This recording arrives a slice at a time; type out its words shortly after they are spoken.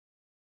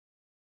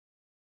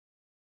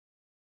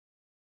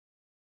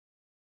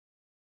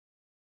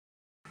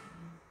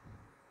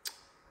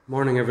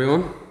Morning,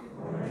 everyone.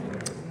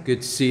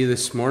 Good to see you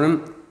this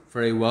morning.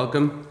 Very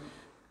welcome,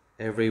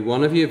 every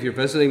one of you. If you're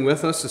visiting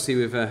with us, I see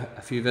we have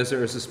a few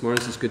visitors this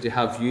morning, so it's good to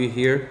have you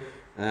here,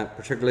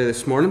 particularly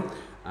this morning.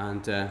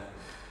 And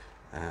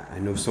I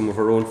know some of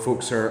our own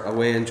folks are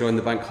away enjoying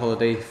the bank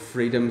holiday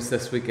freedoms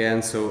this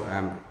weekend, so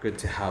good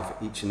to have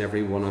each and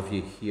every one of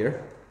you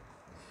here.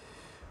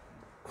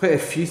 Quite a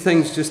few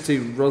things just to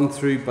run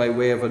through by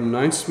way of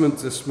announcement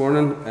this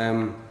morning.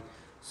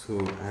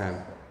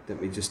 Let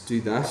me just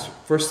do that.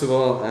 First of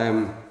all,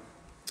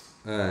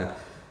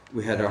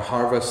 we had our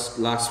harvest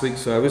last week,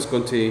 so I was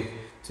going to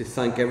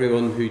thank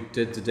everyone who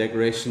did the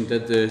decoration,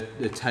 did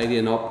the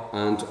tidying up,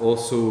 and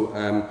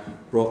also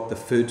brought the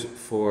food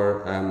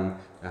for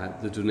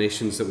the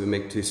donations that we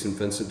make to St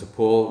Vincent de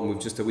Paul. And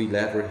we've just a wee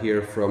letter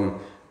here from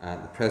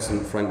the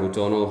President, Frank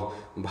O'Donnell.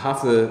 On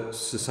behalf of the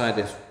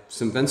Society of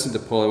St Vincent de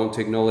Paul, I want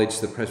to acknowledge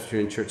the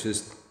Presbyterian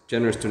Church's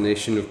generous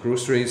donation of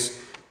groceries,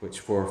 which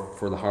for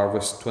the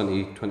harvest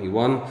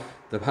 2021.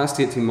 The past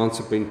 18 months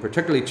have been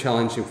particularly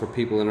challenging for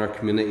people in our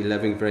community,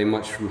 living very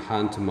much from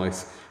hand to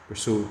mouth. We're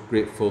so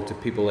grateful to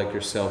people like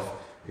yourself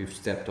who've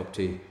stepped up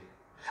to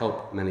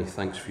help. Many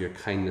thanks for your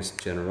kindness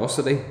and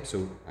generosity.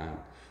 So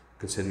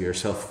consider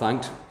yourself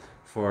thanked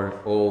for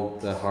all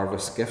the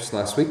harvest gifts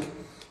last week.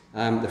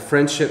 The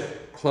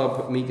Friendship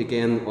Club meet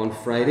again on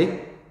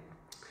Friday.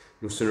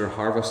 No sooner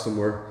harvest than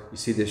you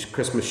see the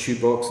Christmas shoe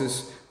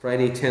boxes.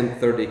 Friday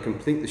 10:30,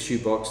 complete the shoe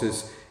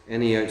boxes.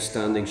 Any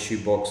outstanding shoe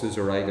boxes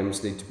or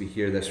items need to be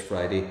here this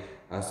Friday,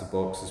 as the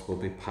boxes will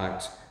be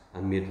packed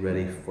and made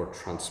ready for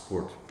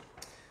transport.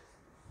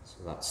 So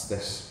that's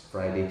this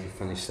Friday to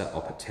finish that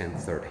up at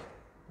 10:30.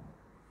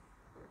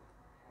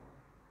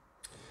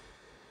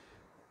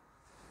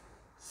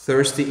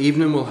 Thursday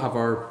evening we'll have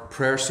our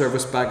prayer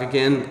service back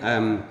again.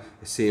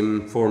 The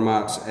same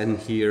format in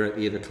here at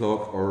 8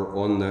 o'clock or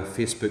on the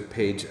Facebook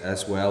page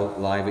as well,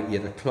 live at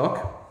 8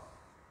 o'clock.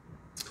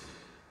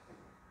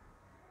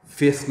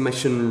 Faith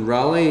Mission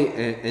Rally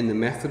in the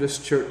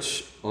Methodist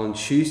Church on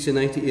Tuesday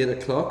night at 8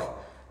 o'clock.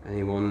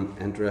 Anyone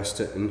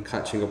interested in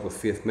catching up with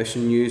Faith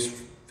Mission news?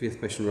 Faith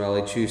Mission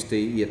Rally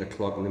Tuesday, 8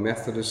 o'clock in the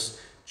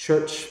Methodist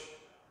Church.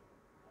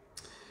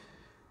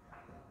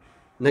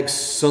 Next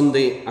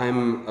Sunday,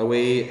 I'm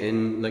away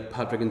in Lake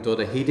Patrick and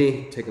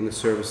Donegal, taking the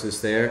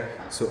services there.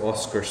 So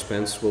Oscar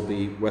Spence will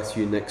be with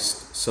you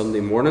next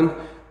Sunday morning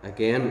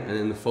again. And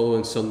then the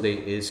following Sunday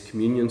is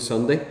Communion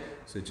Sunday.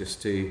 So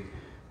just to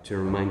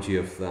remind you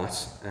of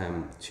that,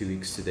 2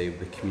 weeks today will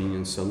be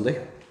Communion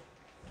Sunday.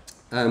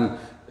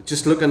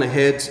 Just looking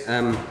ahead,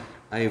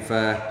 I've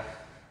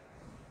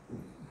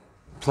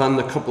planned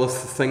a couple of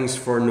things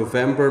for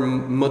November.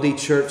 Muddy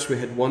Church, we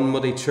had one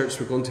Muddy Church,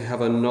 we're going to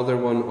have another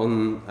one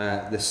on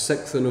the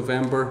 6th of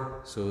November,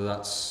 so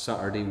that's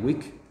Saturday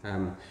week.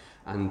 And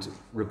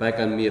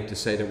Rebecca and me have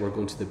decided we're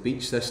going to the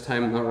beach this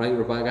time, isn't that right,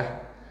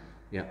 Rebecca?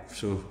 Yeah,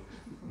 so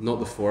not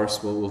the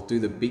forest, we'll do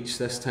the beach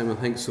this time, I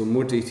think. So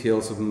more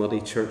details of Muddy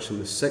Church on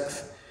the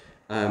 6th.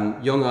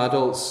 Young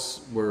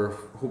adults, we're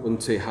hoping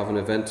to have an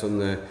event in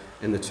the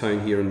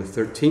town here on the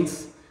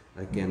 13th.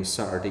 Again,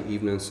 Saturday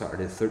evening,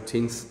 Saturday the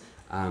 13th.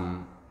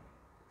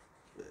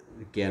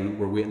 Again,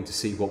 we're waiting to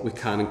see what we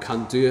can and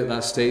can't do at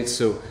that stage,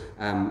 so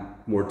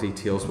more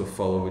details will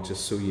follow,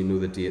 just so you know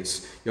the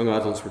dates. Young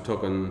adults, we're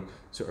talking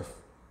sort of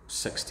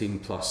 16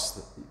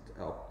 plus,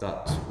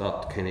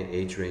 that kind of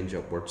age range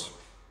upwards.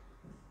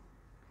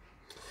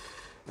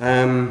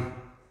 I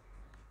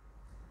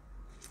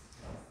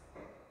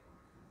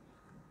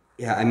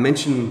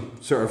mentioned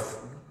sort of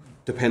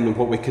depending on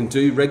what we can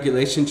do,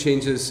 regulation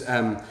changes.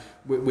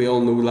 We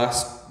all know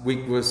last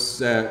week or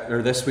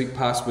this week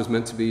past was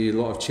meant to be a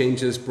lot of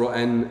changes brought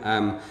in.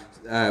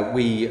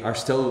 We are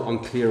still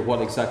unclear what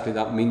exactly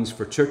that means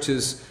for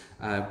churches.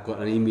 Got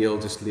an email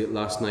just late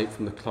last night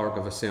from the Clerk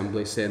of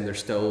Assembly saying they're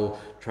still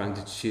trying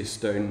to chase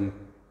down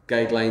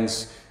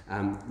guidelines.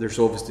 There's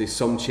obviously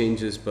some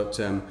changes, but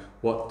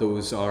what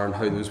those are and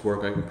how those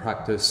work out in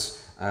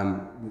practice,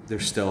 they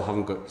still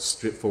haven't got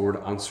straightforward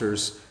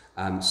answers.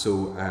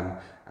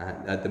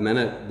 At the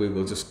minute, we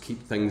will just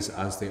keep things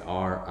as they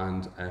are,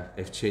 and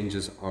if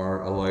changes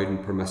are allowed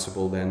and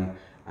permissible, then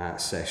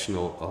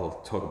sessional,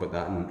 I'll talk about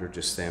that and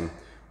introduce them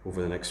over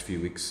the next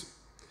few weeks.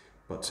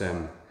 But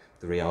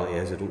the reality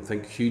is, I don't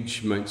think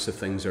huge amounts of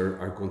things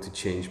are going to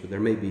change, but there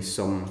may be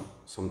some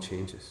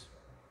changes.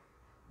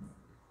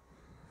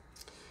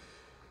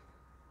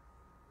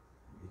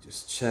 Let me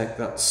just check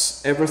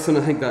that's everything.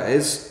 I think that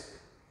is.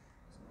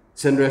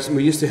 It's interesting,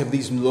 we used to have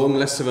these long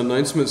lists of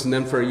announcements, and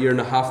then for a year and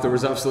a half there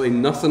was absolutely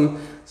nothing.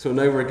 So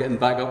now we're getting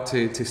back up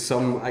to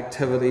some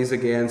activities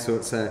again,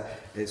 so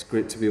it's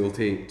great to be able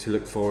to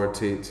look forward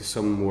to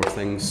some more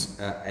things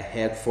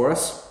ahead for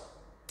us.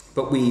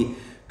 But we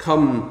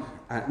come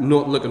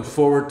not looking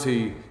forward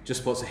to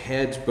just what's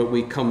ahead, but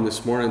we come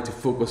this morning to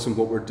focus on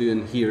what we're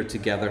doing here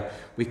together.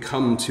 We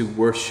come to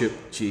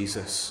worship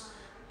Jesus,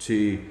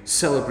 to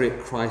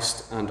celebrate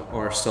Christ and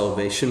our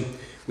salvation.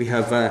 We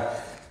have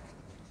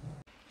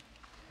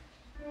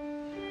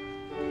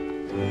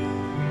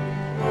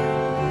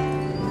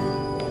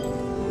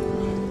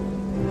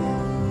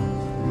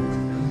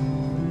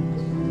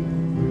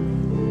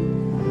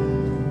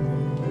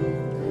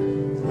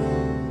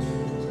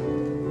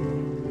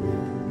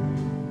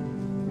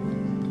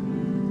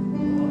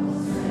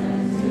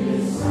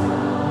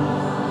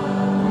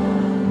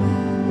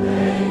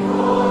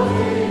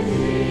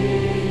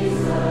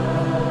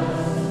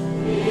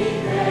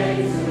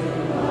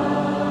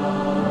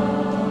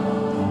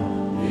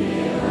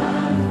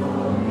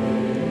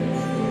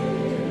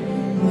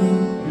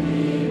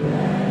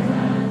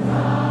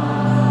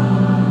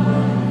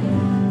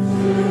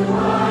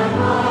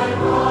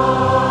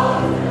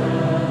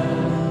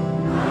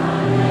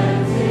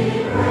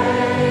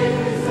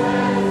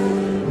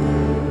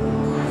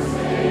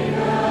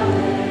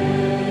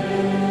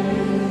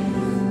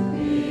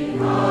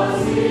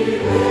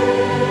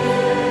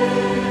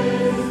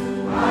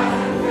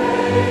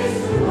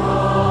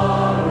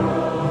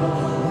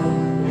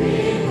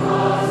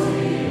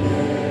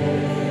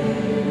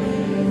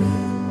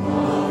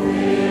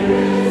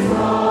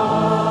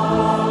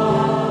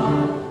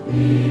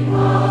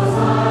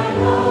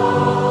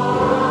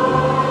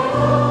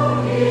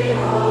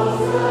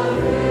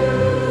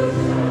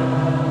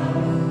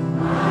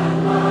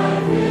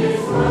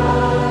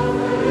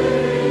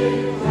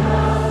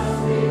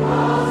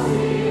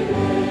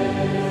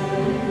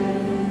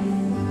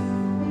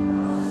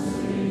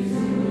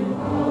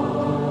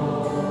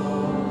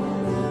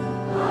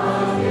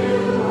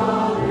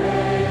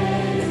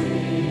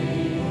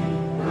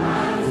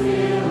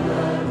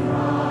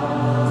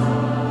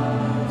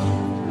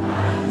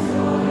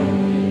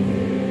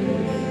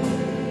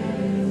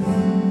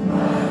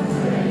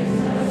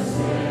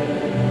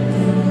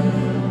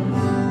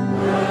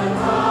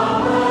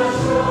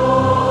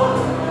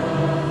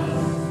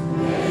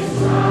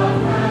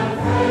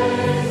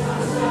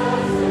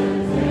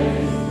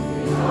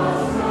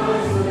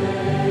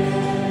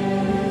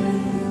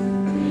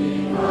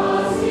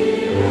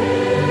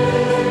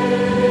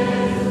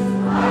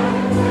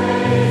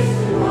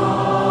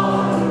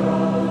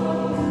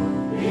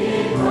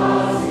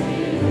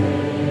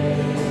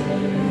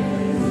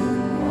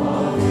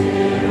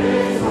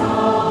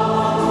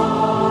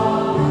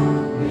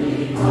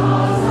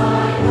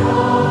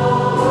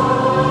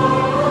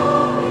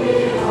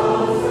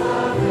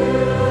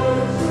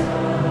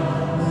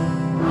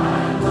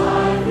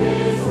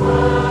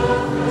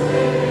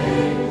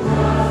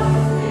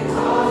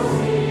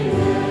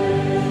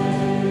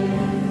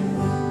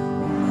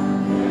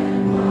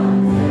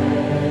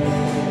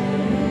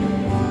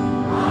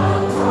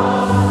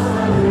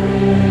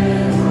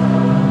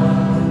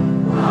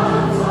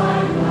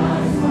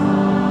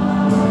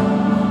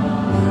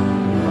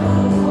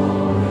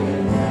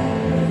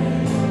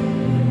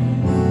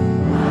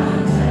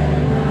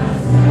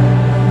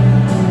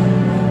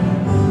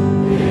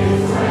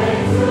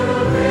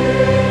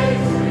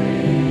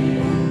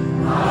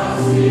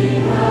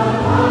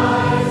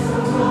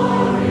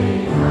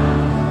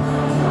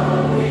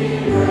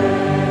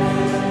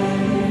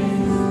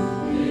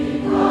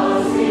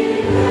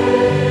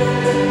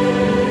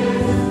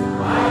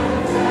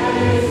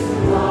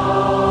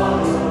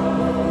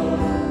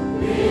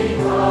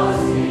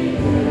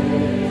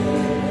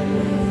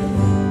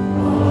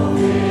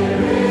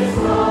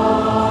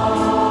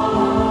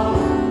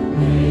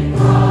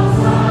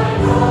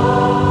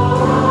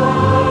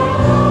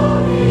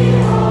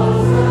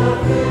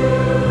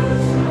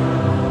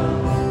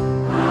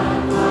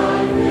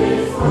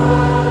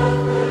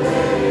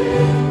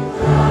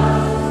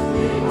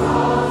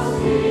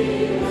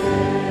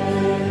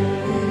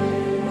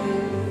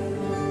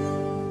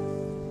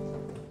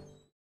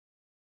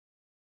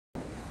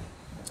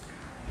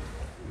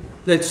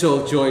Let's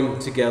all join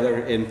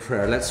together in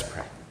prayer. Let's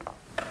pray.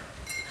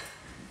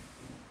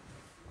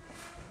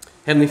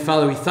 Heavenly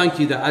Father, we thank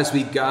you that as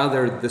we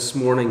gather this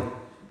morning,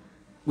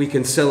 we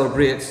can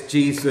celebrate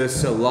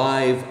Jesus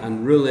alive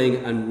and ruling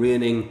and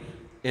reigning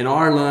in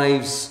our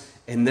lives,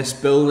 in this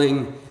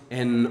building,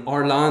 in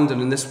our land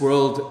and in this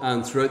world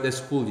and throughout this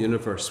whole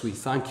universe. We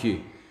thank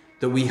you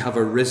that we have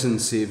a risen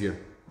Saviour.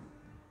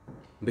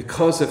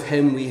 Because of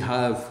him we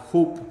have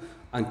hope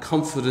and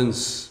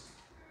confidence.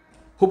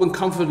 Hope and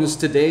confidence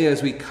today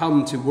as we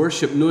come to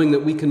worship, knowing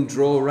that we can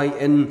draw right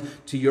in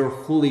to your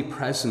holy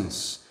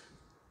presence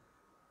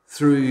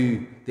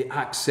through the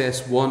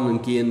access won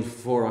and gained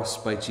for us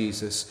by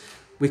Jesus.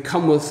 We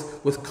come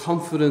with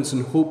confidence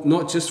and hope,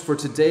 not just for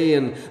today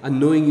and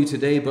knowing you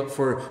today, but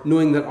for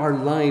knowing that our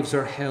lives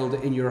are held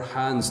in your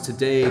hands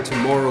today,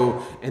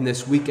 tomorrow, in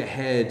this week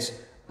ahead,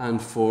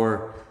 and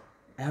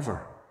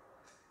forever.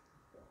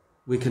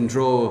 We can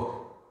draw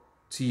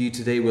to you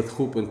today with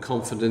hope and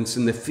confidence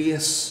in the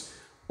face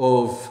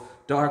of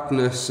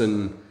darkness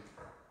and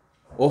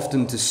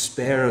often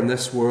despair in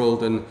this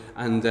world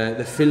and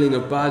the feeling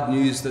of bad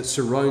news that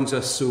surrounds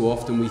us so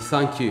often. We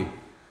thank you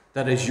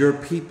that as your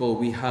people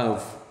we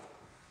have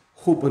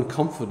hope and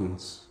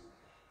confidence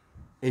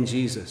in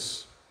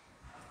Jesus.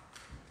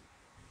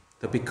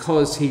 That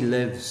because he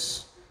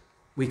lives,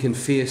 we can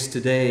face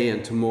today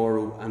and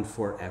tomorrow and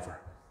forever.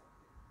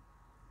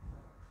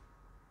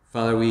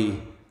 Father,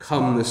 we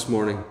come this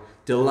morning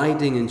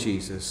delighting in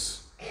Jesus,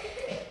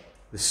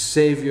 the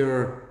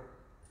Saviour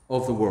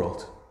of the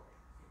world,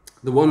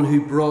 the one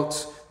who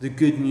brought the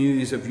good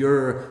news of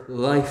your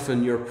life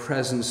and your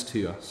presence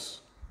to us.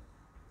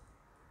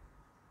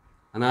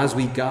 And as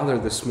we gather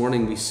this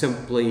morning, we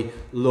simply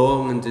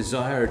long and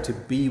desire to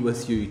be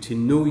with you, to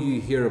know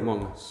you here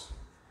among us,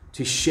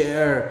 to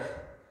share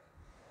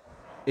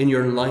in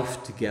your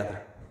life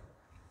together.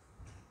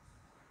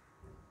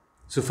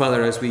 So,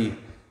 Father, as we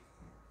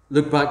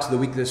look back to the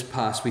week that's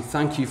past, we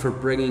thank you for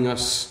bringing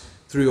us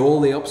through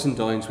all the ups and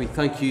downs. We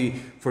thank you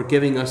for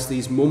giving us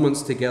these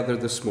moments together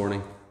this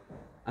morning.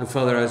 And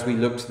Father, as we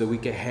look to the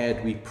week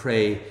ahead, we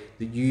pray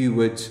that you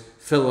would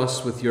fill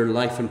us with your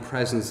life and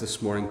presence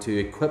this morning to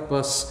equip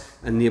us,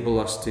 enable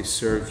us to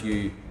serve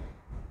you.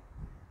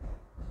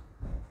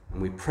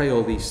 And we pray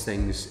all these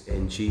things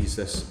in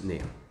Jesus'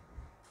 name.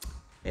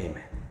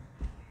 Amen.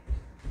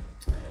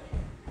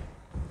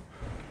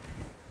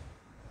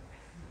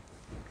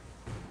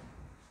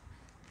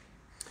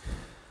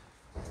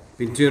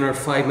 Been doing our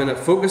 5-minute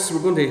focus.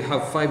 We're going to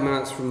have 5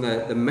 minutes from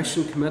the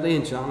mission committee,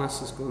 and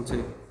Janice is going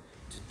to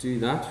do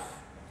that.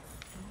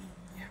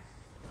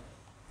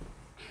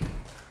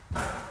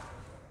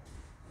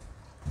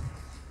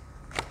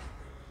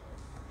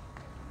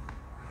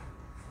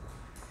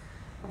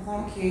 Well,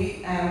 thank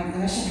you. The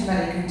mission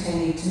committee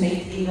continued to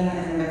meet even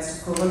in the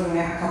midst of COVID. We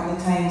met a couple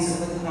of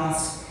times over the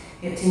past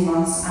 18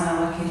 months and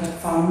allocated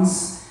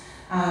funds.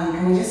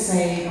 Can we just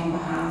say on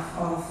behalf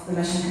of the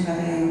mission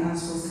committee and I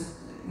suppose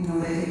the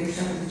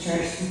leadership of the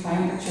church, to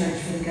thank the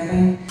church for the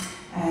giving.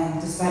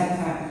 Despite the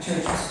fact the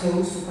church was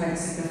closed for quite a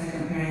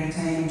significant period of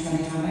time in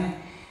 2020,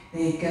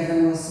 the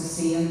giving was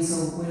sustained,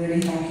 so we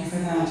really thank you for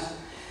that.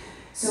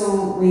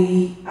 So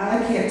we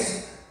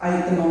allocate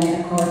out the money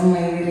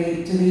accordingly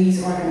really to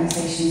these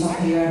organisations up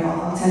here, and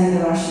I'll tell you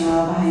the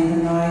rationale behind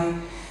them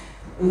now.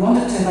 We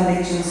wanted to have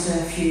allegiance to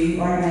a few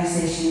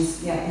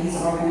organisations, yet these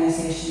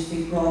organisations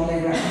be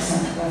broadly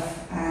representative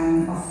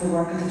of the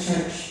work of the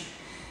church.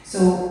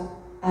 So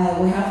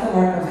we have the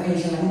work of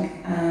Asia Link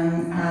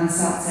and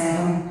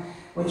SAT7,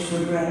 which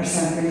would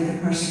represent really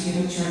the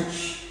persecuted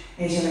church.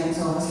 Asia Link is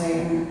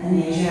obviously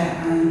in Asia,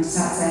 and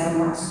SAT7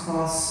 works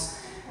across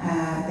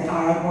the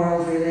Arab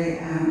world, really,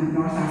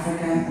 North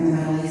Africa and the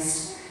Middle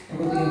East. It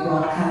would be a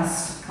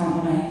broadcast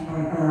company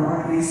or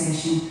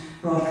organisation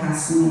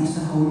broadcasting into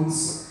the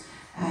homes.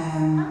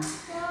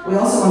 We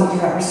also wanted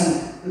to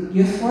represent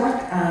youth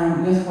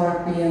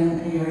work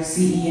being your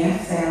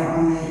CEF there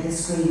on the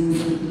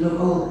screen,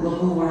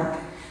 local work,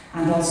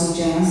 and also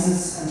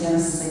Genesis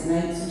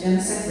Ignite. So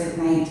Genesis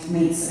Ignite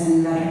meets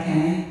in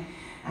Letterkenny.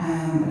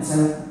 It's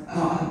an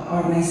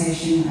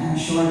organisation,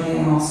 Shorty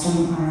and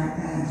Austin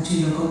are the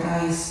two local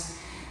guys.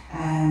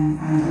 And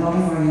a lot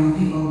of our young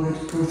people would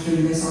go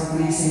through this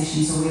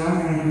organisation, so we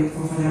are very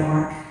grateful for their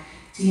work.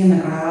 Tia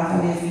McGrath,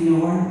 any of you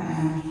know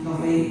her,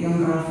 lovely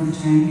young girl from the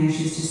town here,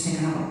 she's just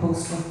taken up a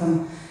post with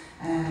them.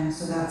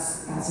 So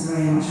that's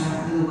very much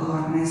a local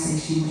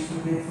organisation which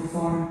we're grateful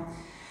for.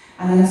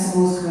 And then I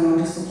suppose going on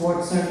to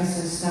support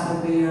services, that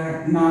would be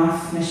your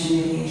MAF, Mission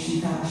Mediation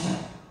Fellowship.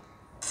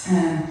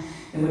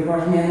 They would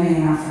work mainly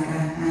in Africa,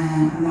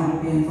 and that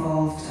would be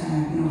involved,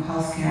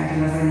 healthcare,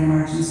 delivering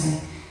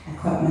emergency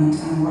equipment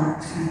and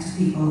work to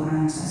people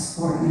and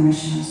supporting the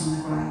missionaries on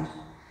the ground.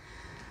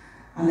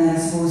 And then I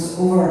suppose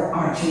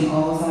overarching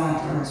all of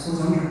that, or I suppose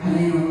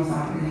underpinning all of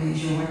that really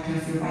is your work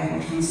with your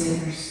Bible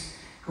translators,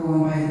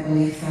 going by the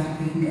belief that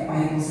if we can get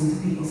Bibles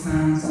into people's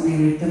hands and they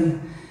read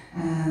them,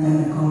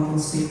 then God will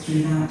speak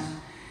through that.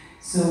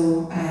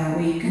 So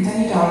we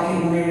continue to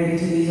allocate money really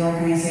to these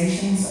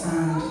organisations,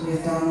 and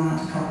we've done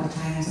that a couple of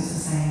times, as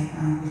I say,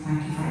 and we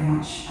thank you very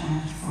much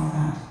for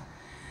that.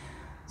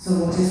 So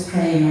we'll just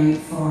pray now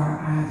for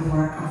the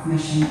work of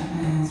mission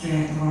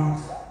throughout the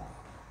world.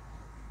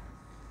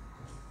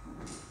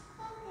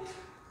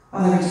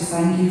 Father, we just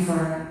thank you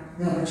for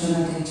the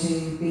opportunity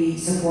to be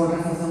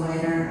supportive of the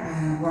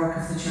wider work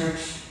of the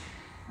church,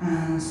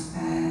 and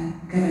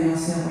giving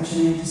us the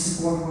opportunity to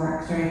support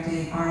work throughout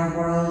the Arab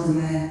world and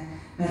the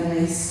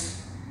Middle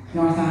East,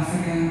 North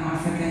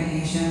Africa,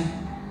 Asia,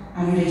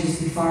 and really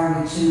just be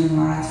far-reaching in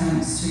our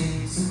attempts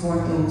to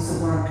support those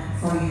that work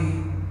for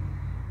you.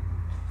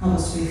 Help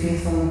us to be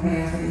faithful in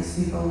prayer for these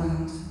people,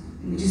 and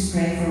we just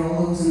pray for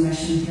all those in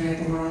mission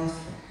throughout the world.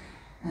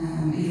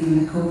 Even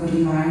in the COVID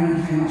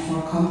environment, how much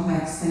more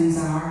complex things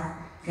are.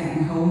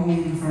 Getting home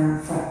even for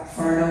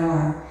furlough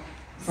or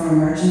for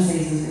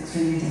emergencies is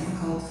extremely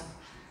difficult.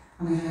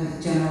 And there's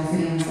a general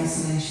feeling of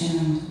isolation,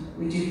 and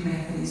we do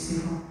pray for these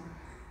people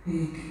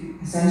who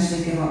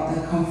essentially give up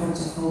the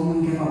comforts of home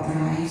and give up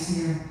their lives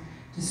here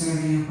to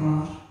serve you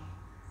abroad.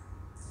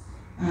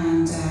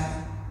 And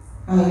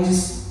Father, we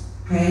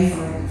just pray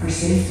for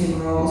safety.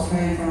 We're always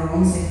praying for our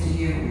own safety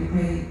here, but we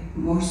pray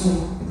more so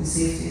for the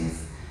safety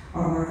of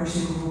our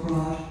workers who go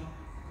abroad.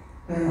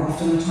 They're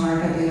often a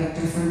target, they look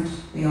different,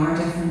 they are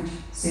different.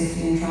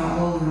 Safety in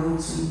travel, the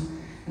roads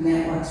and the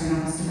networks are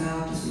not as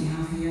developed as we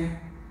have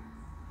here.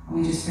 And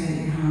we just pray that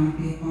your hand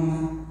be upon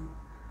them.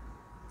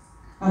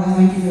 Father,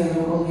 thank you for the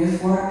local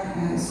youth work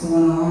that's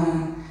going on,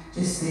 and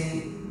just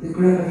the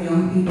group of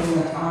young people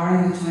that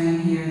are in the town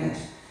here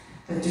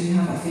that do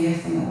have a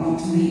faith and that want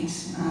to meet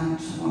and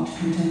want to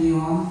continue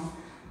on.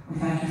 We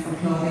thank you for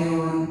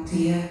Claudio and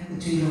Tia, the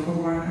two local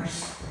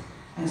workers,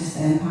 and just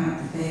the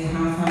impact that they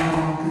have had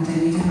and will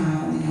continue to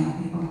have on the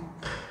young people.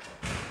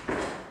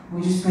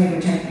 We just pray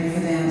particularly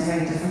for them. It's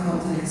very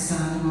difficult to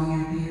stand among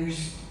your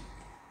peers.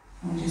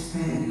 And we just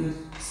pray that you would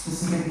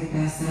specifically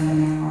bless them in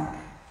their work.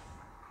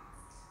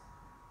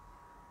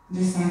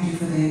 Just thank you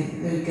for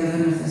the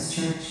giving of this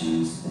church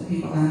and the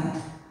people in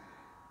it.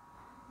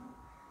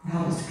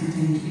 Help us to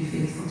continue to be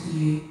faithful to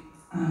you.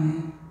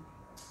 Amen.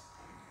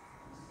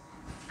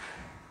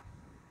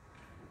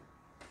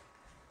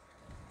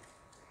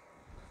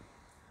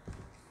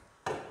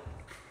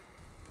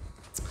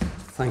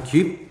 Thank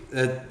you.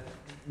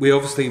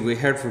 We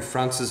heard from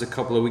Frances a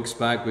couple of weeks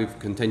back. We've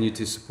continued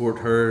to support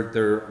her.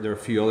 There are a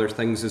few other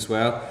things as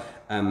well.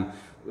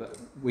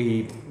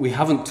 We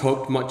haven't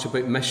talked much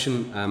about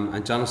mission,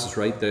 and Janice is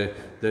right.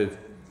 The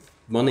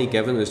money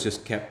given has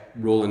just kept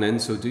rolling in.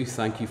 So do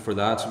thank you for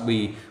that.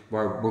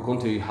 We're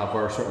going to have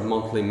our sort of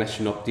monthly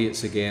mission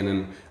updates again,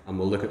 and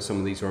we'll look at some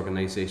of these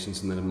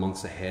organisations in the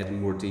months ahead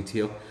in more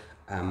detail.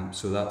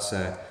 So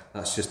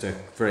that's just a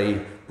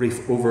very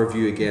brief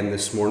overview again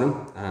this morning.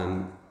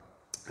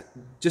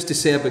 Just to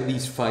say about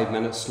these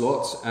 5-minute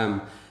slots,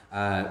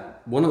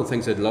 one of the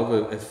things I'd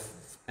love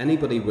if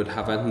anybody would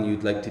have anything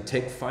you'd like to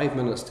take 5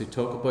 minutes to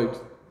talk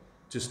about,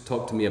 just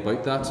talk to me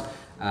about that.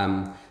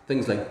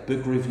 Things like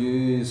book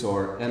reviews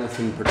or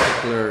anything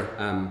particular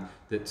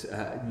that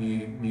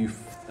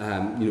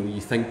you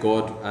think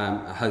God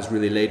has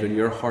really laid on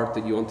your heart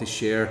that you want to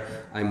share.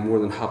 I'm more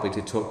than happy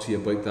to talk to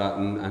you about that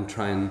and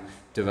try and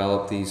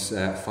develop these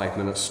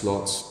 5-minute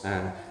slots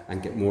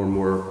and get more and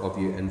more of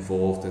you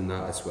involved in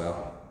that as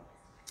well.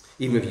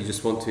 Even if you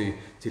just want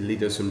to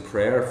lead us in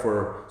prayer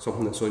for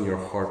something that's on your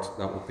heart,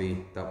 that would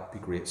be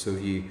great. So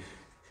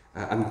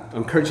I'm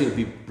encouraging you to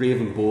be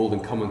brave and bold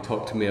and come and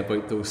talk to me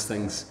about those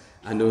things.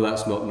 I know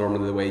that's not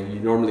normally the way you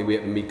normally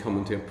wait for me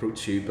coming to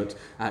approach you, but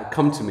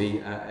come to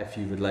me if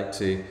you would like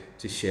to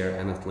share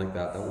anything like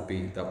that. That would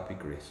be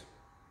great.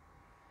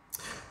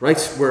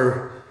 Right,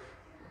 we're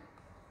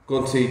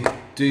going to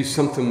do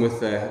something with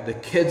the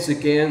kids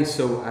again.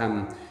 So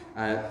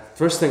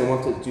first thing I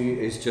want to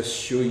do is just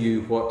show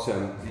you what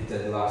we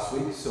did last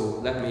week. So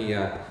let me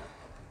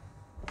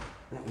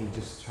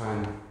just try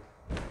and.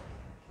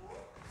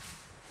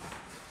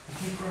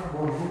 Could you grab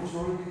one home,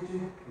 sorry, could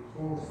you?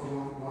 Hold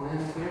from one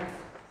end here,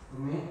 for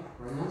me,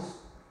 very nice.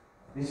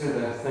 These are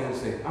the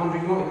things that,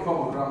 Andrew, you want to come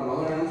and grab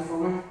another end for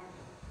me?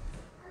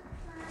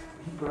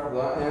 You grab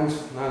that end,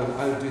 now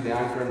I'll do the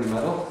anchor in the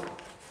middle.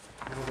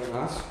 Look at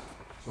that.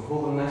 So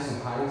hold them nice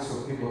and high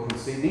so people can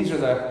see. These are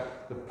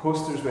the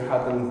posters we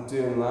had them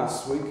doing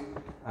last week.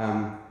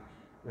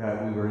 We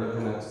were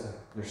looking at,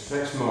 they're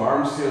stretching my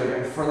arms here, they're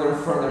getting further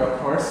and further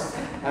apart.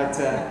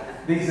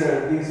 These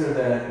are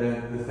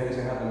the things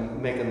we had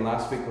them making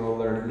last week, all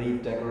their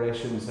leaf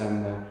decorations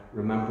and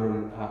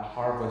remembering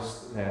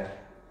harvest.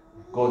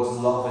 God's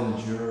love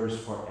endures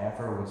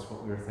forever was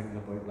what we were thinking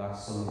about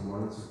last Sunday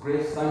morning. So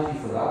great, thank you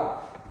for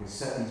that. You can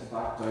set these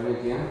back down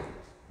again.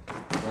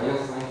 Brilliant,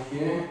 thank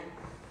you.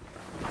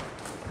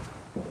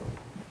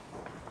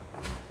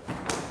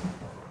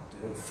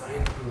 Doing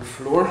fine on the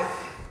floor.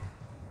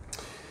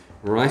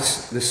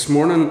 Right, this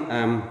morning,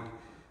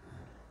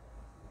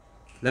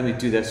 let me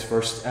do this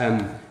first.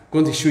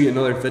 going to show you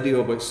another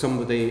video about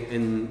somebody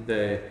in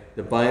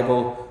the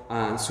Bible,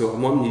 and so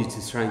I'm wanting you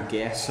to try and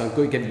guess. So I'm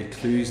going to give you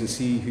clues and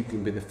see who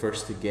can be the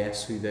first to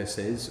guess who this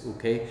is,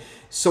 okay?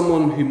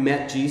 Someone who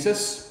met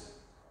Jesus.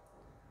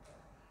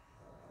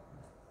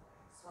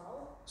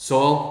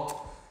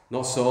 Saul?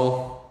 Not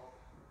Saul.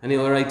 Any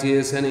other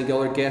ideas, any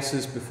other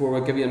guesses before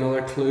I give you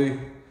another clue?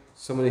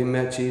 Somebody who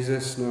met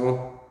Jesus?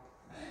 No?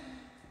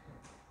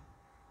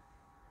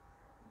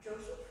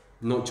 Joseph?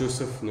 Not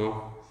Joseph,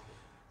 no.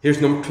 Here's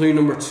clue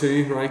number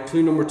 2, right?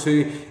 Clue number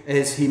 2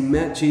 is he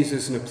met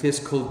Jesus in a place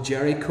called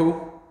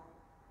Jericho.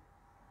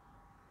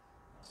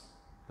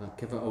 I'll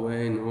give it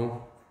away,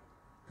 no.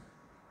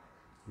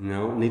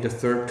 No, need a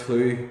third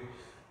clue.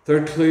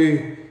 Third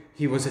clue,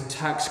 he was a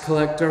tax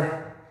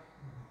collector.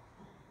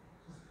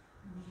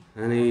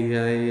 Any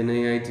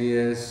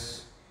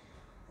ideas?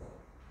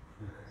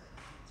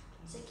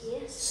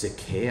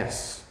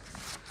 Zacchaeus.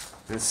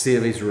 Let's see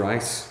if he's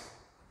right.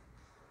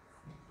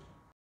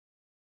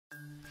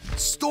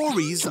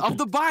 Stories of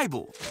the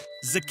Bible.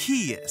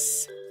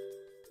 Zacchaeus.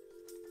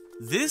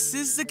 This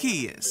is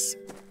Zacchaeus.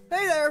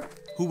 Hey there.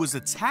 Who was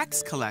a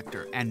tax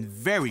collector and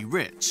very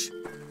rich.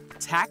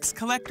 Tax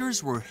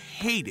collectors were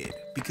hated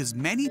because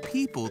many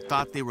people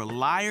thought they were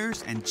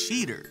liars and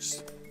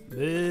cheaters.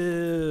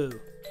 Boo.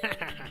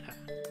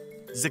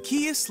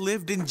 Zacchaeus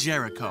lived in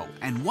Jericho,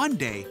 and one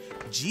day,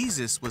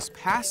 Jesus was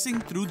passing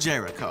through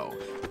Jericho.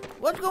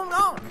 What's going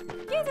on?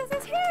 Jesus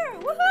is here!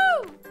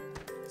 Woohoo!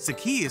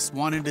 Zacchaeus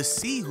wanted to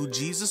see who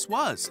Jesus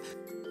was.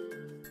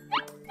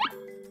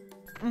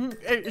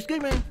 Hey,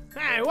 excuse me.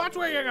 Hey, watch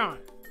where you're going.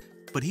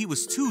 But he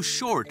was too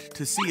short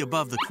to see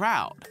above the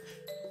crowd.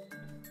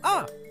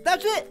 Ah,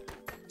 that's it.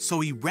 So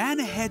he ran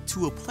ahead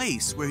to a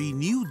place where he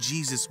knew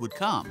Jesus would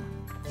come.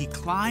 He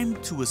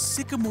climbed to a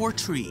sycamore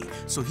tree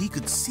so he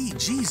could see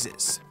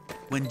Jesus.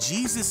 When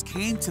Jesus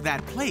came to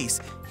that place,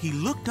 he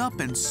looked up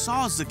and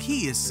saw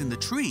Zacchaeus in the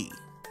tree.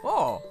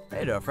 Oh,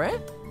 hey there,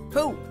 friend.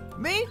 Who?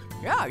 Me?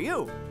 Yeah,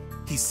 you.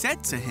 He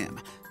said to him,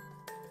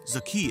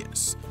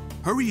 Zacchaeus,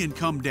 hurry and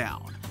come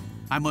down.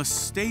 I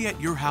must stay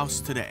at your house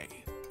today.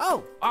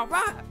 Oh, all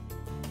right.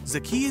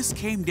 Zacchaeus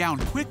came down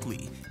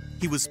quickly.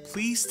 He was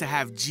pleased to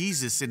have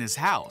Jesus in his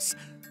house.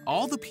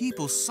 All the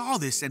people saw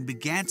this and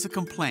began to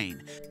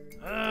complain.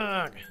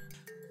 Ugh.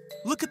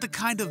 Look at the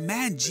kind of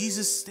man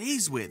Jesus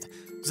stays with.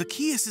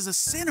 Zacchaeus is a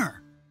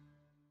sinner.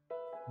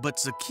 But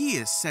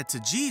Zacchaeus said to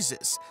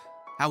Jesus,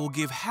 I will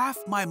give half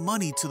my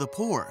money to the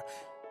poor.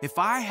 If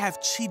I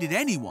have cheated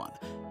anyone,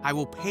 I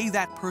will pay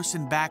that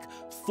person back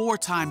 4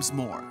 times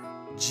more.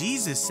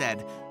 Jesus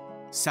said,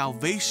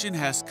 Salvation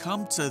has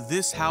come to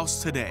this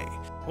house today.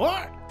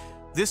 What?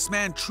 This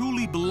man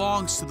truly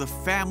belongs to the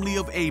family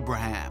of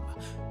Abraham.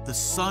 The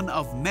Son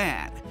of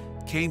Man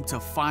came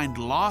to find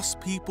lost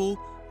people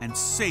and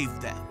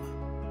save them.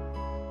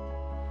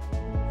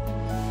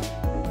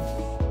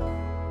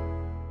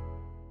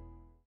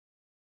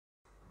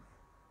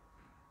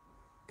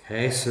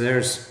 Okay, so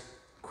there's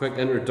a quick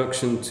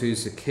introduction to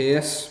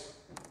Zacchaeus.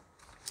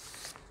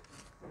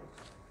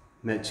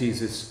 Met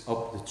Jesus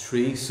up the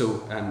tree.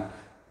 So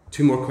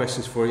 2 more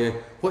questions for you.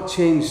 What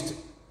changed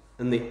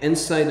in the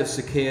inside of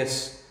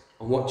Zacchaeus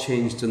and what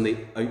changed on the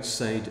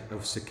outside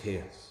of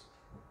Zacchaeus?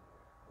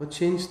 What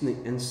changed in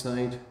the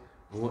inside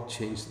and what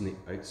changed in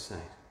the outside?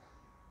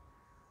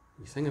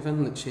 You think of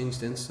anything that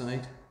changed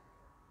inside?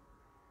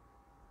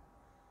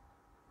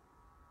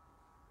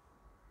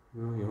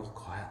 No, you're all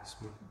quiet this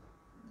morning.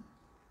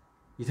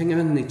 You think of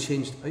anything that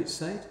changed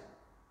outside?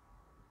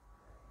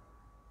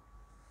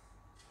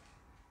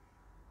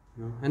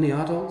 No? Any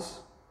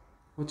adults?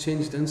 What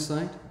changed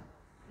inside?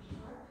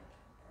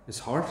 His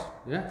heart,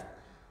 yeah.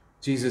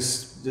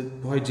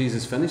 How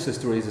Jesus finished the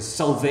story is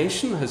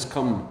salvation has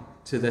come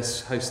to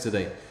this house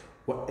today.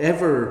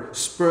 Whatever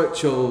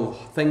spiritual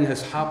thing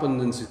has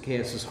happened in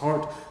Zacchaeus'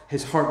 heart,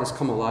 his heart has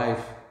come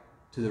alive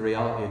to the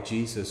reality of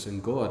Jesus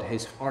and God.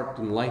 His heart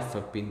and life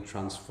have been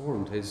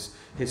transformed. His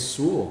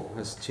soul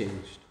has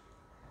changed.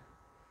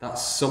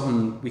 That's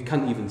something we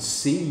can't even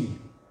see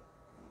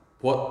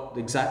what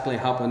exactly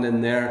happened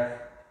in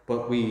there,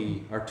 but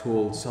we are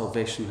told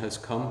salvation has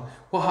come.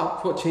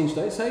 What changed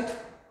outside?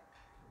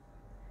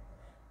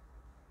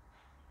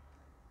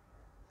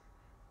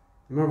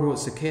 Remember what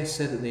Zacchaeus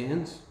said at the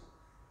end?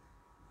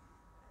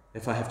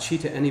 If I have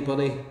cheated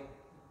anybody,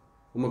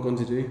 what am I going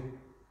to do?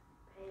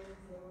 Pay them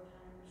 4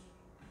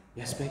 times.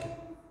 Yes, Megan.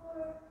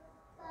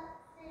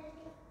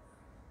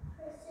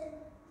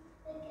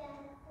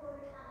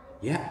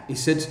 Yeah, he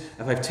said,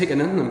 if I've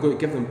taken in, I'm going to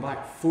give them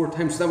back 4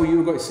 times. Is that what you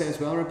were going to say as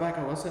well,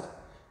 Rebecca, was it?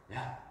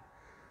 Yeah.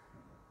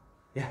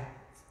 Yeah.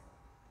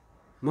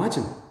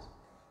 Imagine,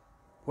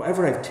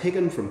 whatever I've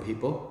taken from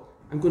people,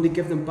 I'm going to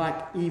give them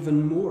back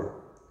even more.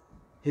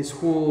 His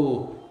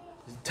whole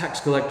tax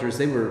collectors,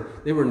 they were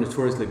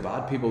notoriously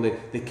bad people.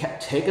 They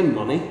kept taking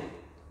money.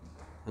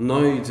 And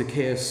now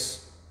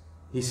Zacchaeus,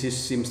 he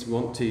just seems to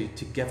want to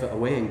give it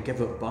away and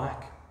give it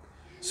back.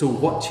 So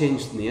what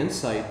changed on the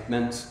inside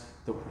meant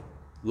that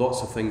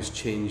lots of things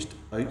changed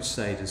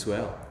outside as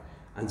well.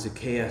 And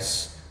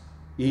Zacchaeus,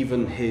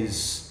 even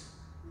his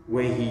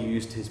way he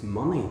used his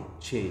money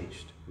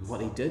changed. And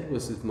what he did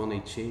was his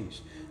money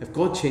changed. If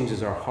God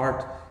changes our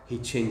heart, he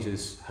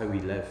changes how we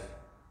live.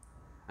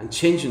 And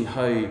changing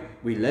how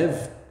we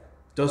live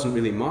doesn't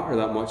really matter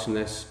that much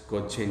unless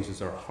God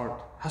changes our heart.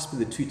 It has to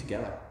be the two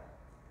together.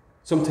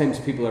 Sometimes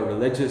people are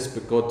religious,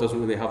 but God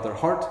doesn't really have their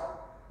heart.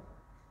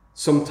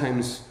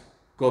 Sometimes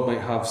God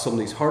might have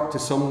somebody's heart to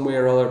some way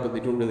or other, but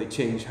they don't really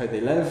change how they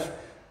live.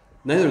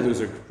 Neither of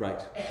those are right.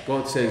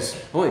 God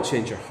says, I want to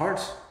change your heart,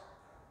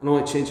 and I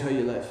want to change how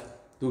you live.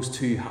 Those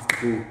two have to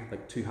go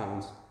like two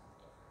hands.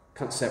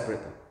 Can't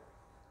separate them.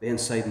 The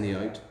inside and the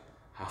out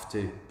have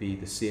to be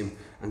the same.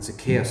 And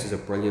Zacchaeus is a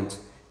brilliant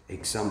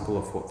example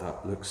of what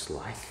that looks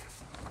like.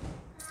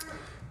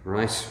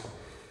 Right.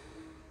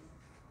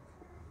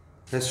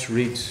 Let's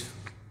read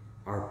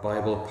our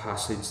Bible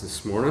passage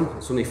this morning.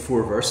 It's only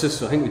 4 verses,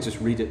 so I think we just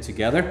read it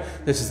together.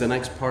 This is the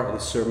next part of the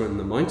Sermon on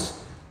the Mount,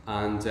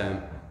 and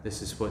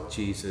this is what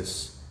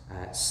Jesus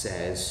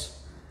says.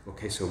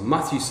 Okay, so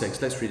Matthew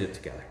 6, let's read it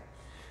together.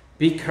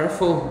 Be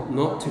careful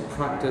not to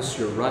practice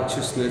your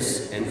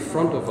righteousness in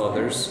front of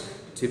others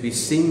to be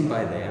seen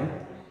by them.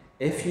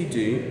 If you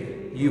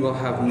do, you will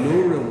have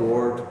no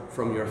reward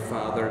from your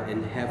Father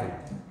in heaven.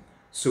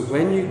 So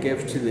when you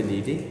give to the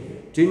needy,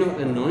 do not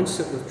announce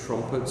it with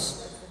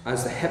trumpets,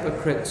 as the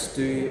hypocrites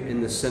do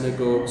in the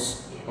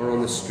synagogues or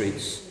on the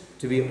streets,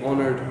 to be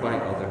honoured by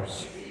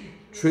others.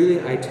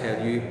 Truly I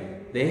tell you,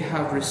 they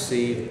have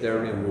received their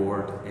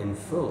reward in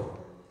full.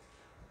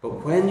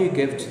 But when you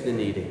give to the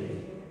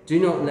needy, do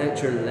not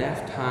let your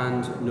left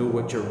hand know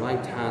what your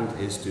right hand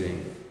is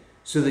doing,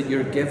 so that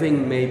your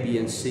giving may be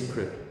in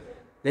secret.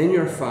 Then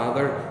your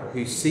Father,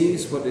 who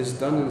sees what is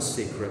done in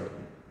secret,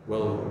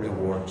 will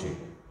reward you.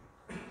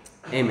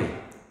 Amen.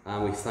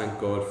 And we thank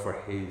God for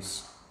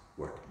his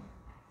word.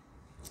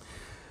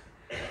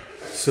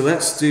 So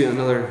let's do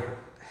another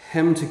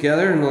hymn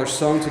together, another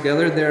song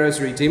together, There is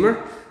a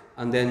Redeemer.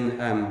 And then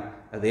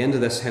at the end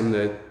of this hymn,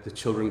 the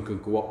children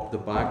could go up the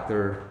back.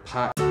 They're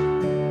packed.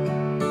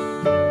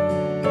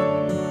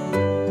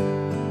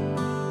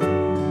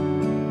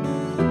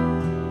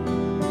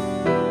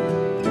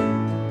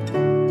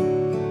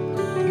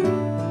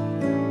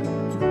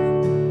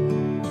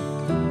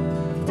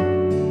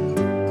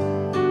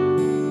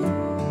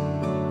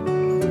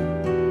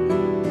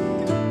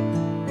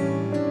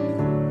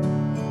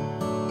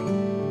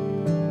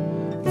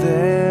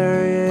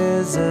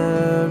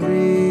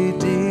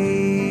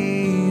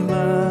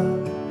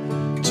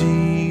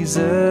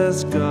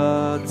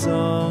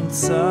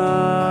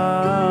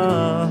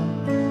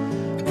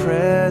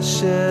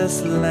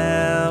 Precious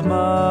Lamb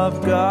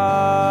of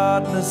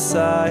God,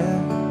 Messiah,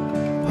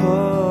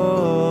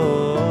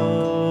 Holy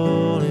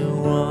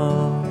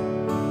One.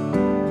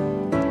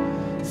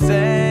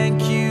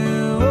 Thank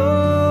you,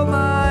 oh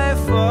my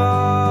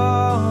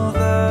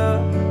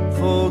Father,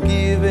 for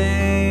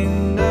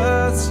giving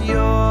us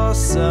your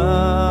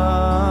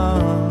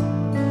Son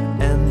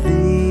and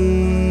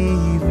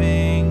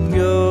leaving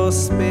your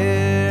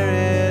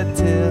Spirit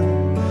till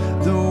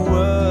the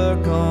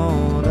work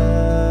on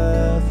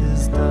earth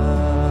is done.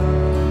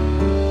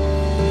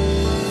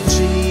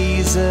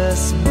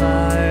 Jesus,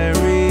 my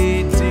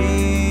Redeemer,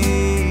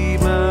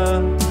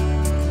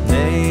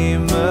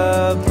 name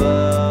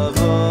above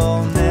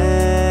all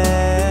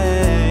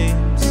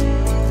names,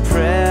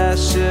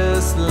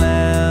 precious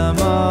Lamb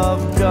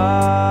of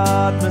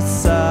God,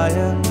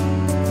 Messiah,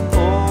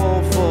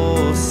 all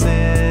for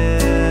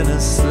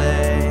sinners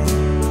slain.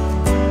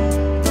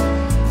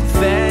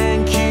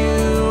 Thank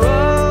you,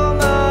 oh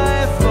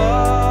my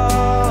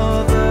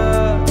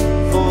Father,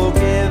 for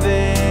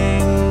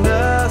giving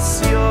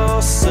us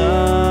your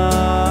Son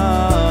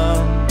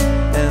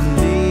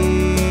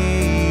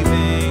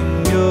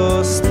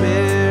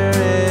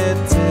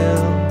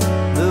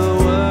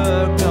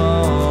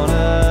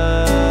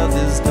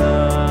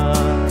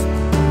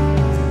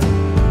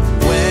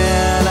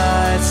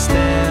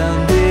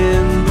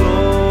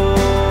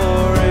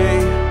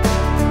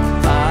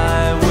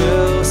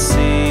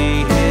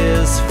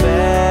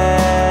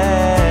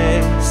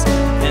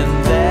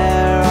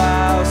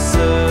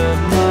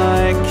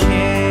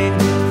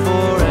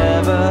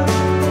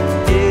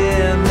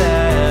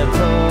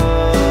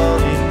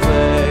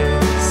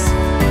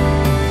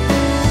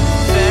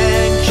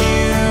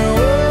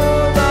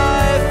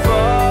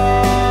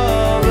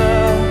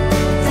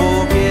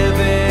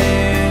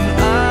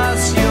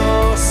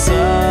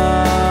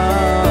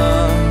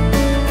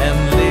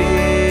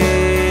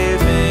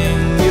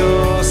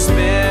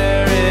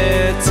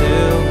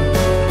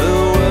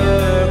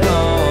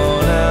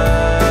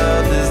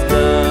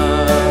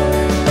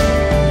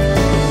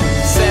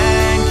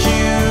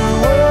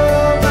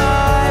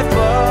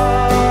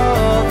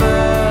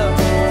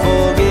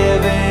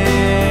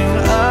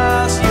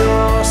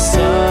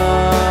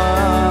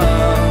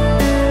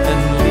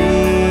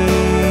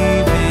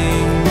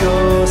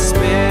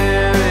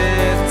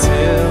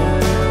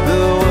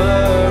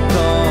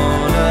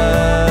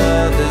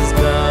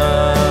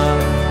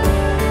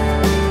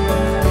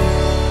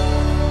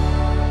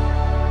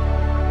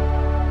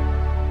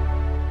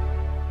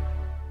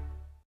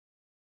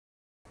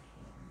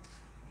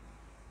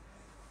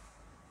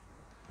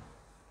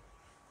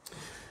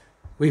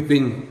We've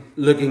been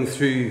looking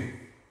through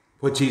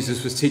what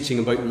Jesus was teaching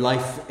about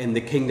life in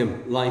the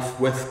kingdom, life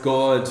with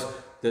God,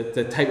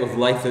 the type of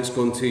life that's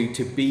going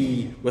to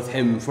be with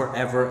him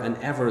forever and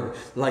ever,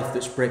 life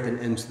that's breaking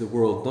into the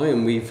world now.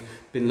 And we've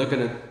been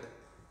looking at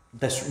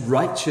this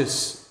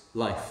righteous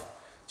life.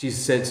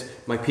 Jesus said,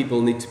 my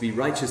people need to be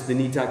righteous. They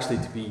need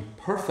actually to be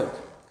perfect.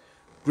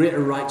 Greater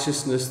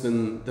righteousness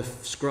than the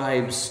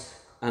scribes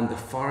and the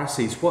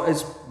Pharisees. What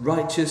is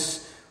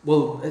righteous?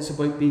 Well, it's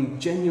about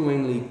being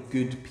genuinely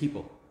good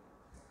people.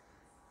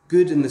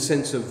 Good in the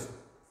sense of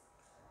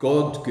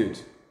God good.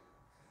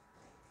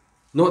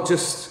 Not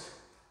just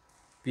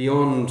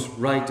beyond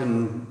right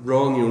and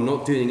wrong,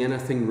 not doing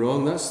anything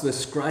wrong. That's the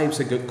scribes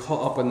that got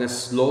caught up in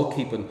this law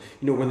keeping,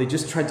 where they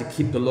just tried to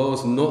keep the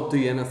laws and not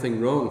do anything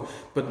wrong.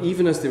 But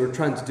even as they were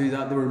trying to do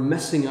that, they were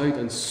missing out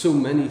on so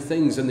many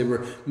things, and they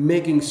were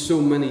making so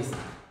many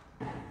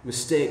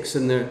mistakes,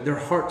 and their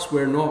hearts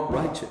were not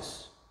righteous.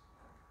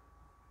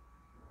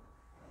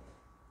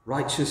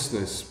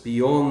 Righteousness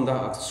beyond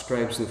that of the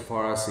scribes and the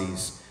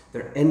Pharisees,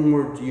 their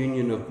inward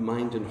union of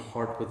mind and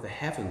heart with the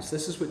heavens.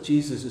 This is what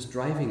Jesus is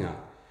driving at.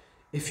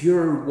 If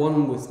you're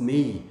one with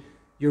me,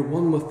 you're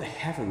one with the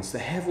heavens. The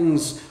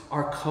heavens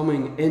are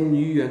coming in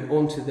you and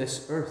onto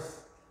this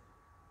earth.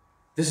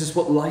 This is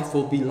what life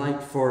will be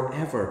like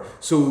forever.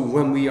 So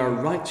when we are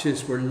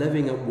righteous, we're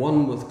living at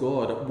one with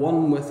God, at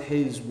one with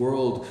his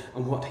world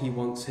and what he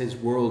wants his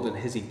world and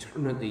his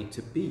eternity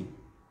to be.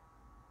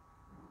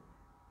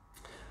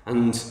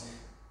 And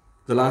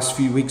the last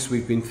few weeks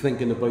we've been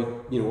thinking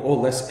about,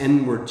 all this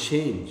inward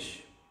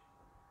change.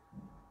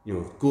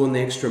 Going the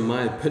extra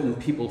mile, putting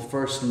people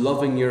first,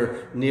 loving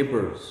your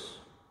neighbours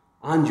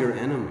and your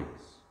enemies.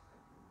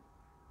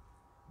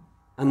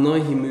 And now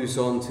he moves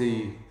on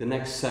to the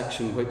next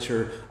section, which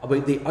are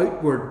about the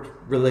outward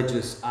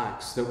religious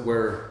acts that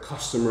were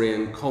customary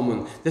and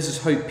common. This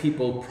is how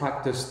people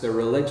practiced their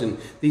religion.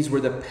 These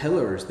were the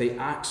pillars, the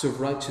acts of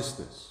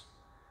righteousness.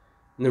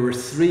 And there were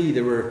three.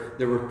 There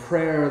were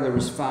prayer, there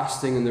was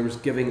fasting, and there was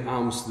giving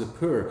alms to the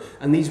poor.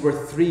 And these were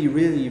three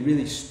really,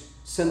 really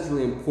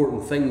centrally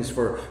important things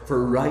for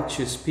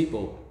righteous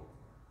people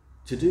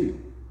to do.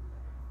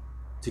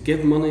 To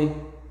give money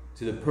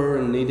to the poor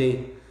and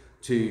needy,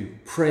 to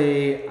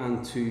pray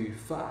and to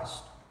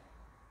fast.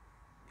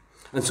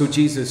 And so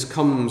Jesus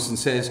comes and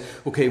says,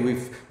 okay,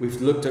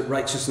 we've looked at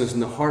righteousness in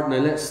the heart, now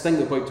let's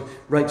think about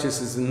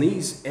righteousness in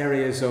these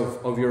areas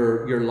of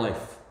your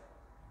life.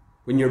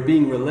 When you're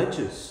being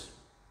religious,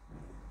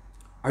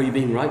 are you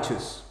being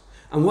righteous?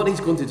 And what he's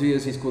going to do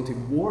is he's going to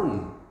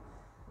warn.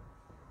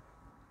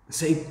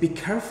 Say, be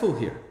careful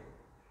here.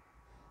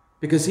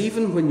 Because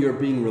even when you're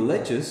being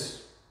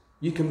religious,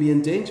 you can be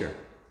in danger.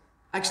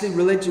 Actually,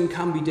 religion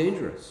can be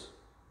dangerous.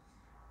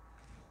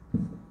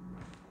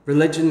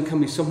 Religion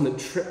can be something that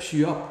trips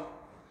you up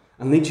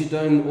and leads you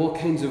down all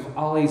kinds of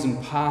alleys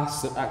and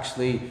paths that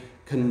actually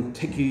can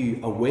take you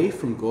away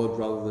from God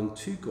rather than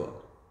to God.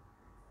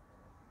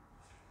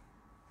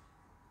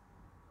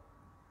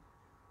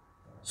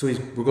 So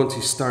we're going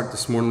to start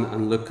this morning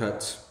and look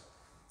at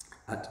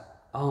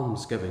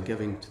almsgiving,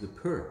 giving to the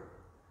poor.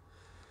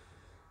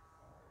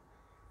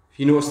 If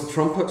you notice the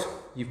trumpet,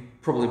 you've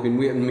probably been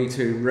waiting me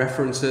to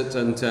reference it,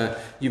 and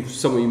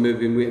some of you may have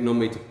been waiting on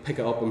me to pick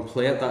it up and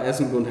play it. That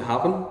isn't going to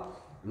happen.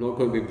 I'm not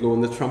going to be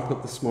blowing the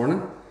trumpet this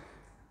morning.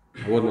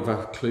 I wouldn't have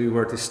a clue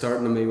where to start,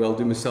 and I may well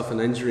do myself an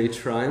injury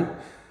trying.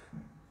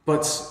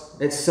 But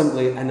it's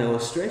simply an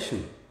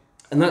illustration.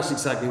 And that's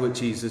exactly what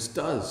Jesus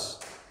does.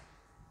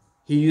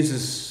 He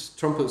uses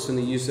trumpets and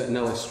he uses it in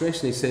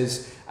illustration. He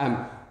says,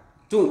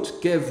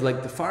 don't give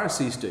like the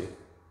Pharisees do.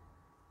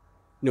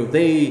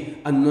 They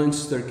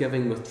announce their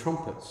giving with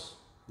trumpets.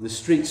 In the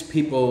streets,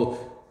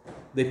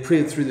 they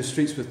prayed through the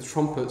streets with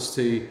trumpets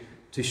to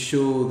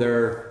show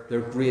their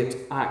great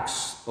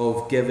acts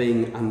of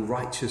giving and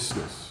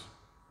righteousness.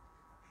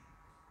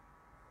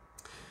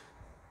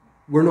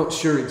 We're not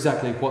sure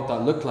exactly what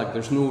that looked like.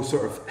 There's no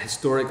sort of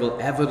historical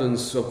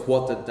evidence of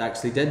what it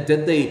actually did.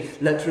 Did they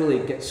literally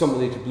get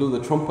somebody to blow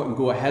the trumpet and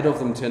go ahead of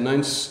them to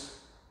announce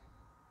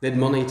they had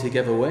money to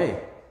give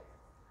away?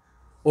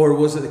 Or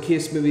was it the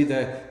case maybe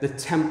the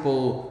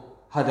temple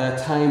had a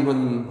time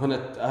when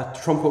a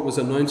trumpet was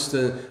announced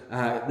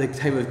the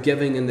time of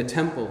giving in the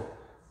temple,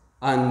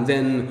 and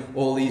then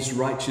all these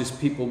righteous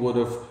people would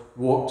have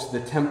walked to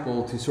the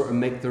temple to sort of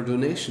make their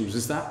donations?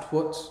 Is that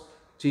what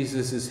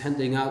Jesus is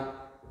hinting at?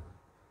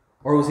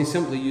 Or was he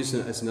simply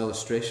using it as an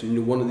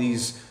illustration? One of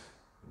these,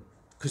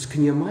 because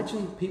can you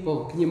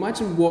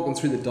imagine walking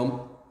through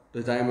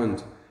the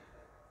diamond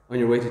on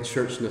your way to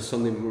church on a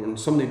Sunday morning,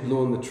 somebody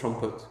blowing the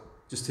trumpet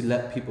just to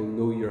let people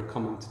know you're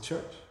coming to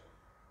church?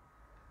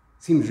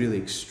 Seems really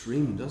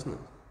extreme, doesn't it?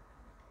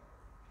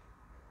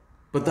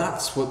 But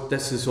that's what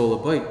this is all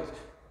about.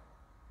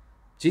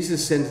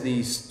 Jesus said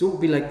these, don't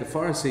be like the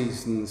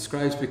Pharisees and the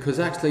scribes, because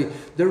actually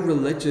their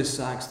religious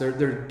acts,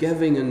 they're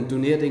giving and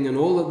donating and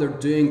all that they're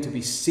doing to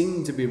be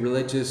seen to be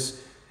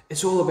religious,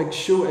 it's all a big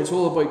show. It's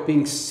all about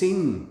being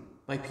seen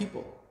by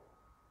people.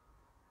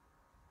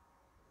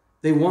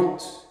 They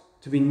want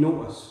to be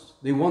noticed.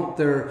 They want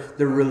their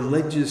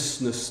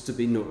religiousness to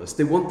be noticed.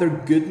 They want their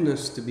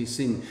goodness to be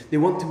seen. They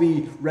want to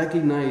be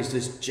recognized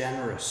as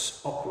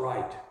generous,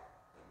 upright,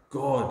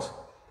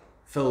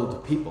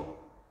 God-filled people.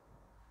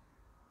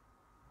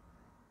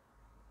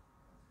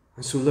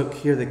 And so look,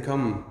 here they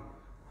come.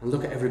 And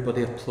look at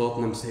everybody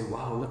applauding them and say,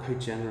 wow, look how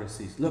generous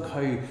these, look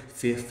how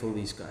faithful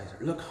these guys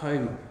are. Look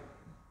how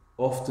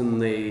often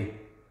they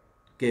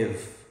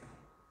give.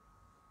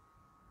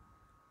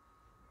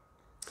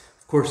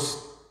 Of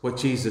course, what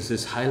Jesus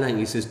is highlighting,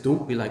 he says,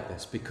 don't be like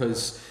this,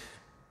 because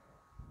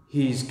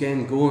he's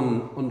again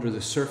going under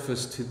the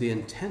surface to the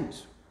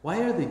intent.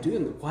 Why are they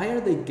doing that? Why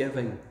are they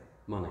giving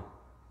money?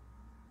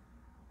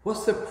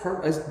 What's their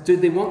purpose? Do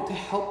they want to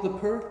help the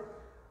poor?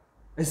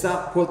 Is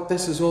that what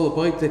this is all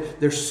about?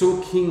 They're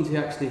so keen to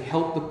actually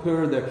help the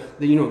poor.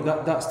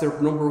 That's their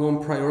number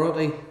one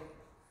priority.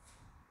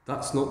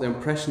 That's not the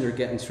impression they're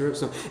getting through it.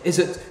 So is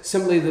it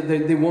simply that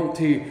they want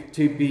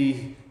to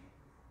be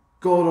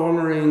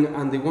God-honouring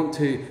and they want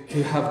to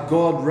have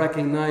God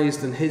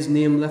recognised and his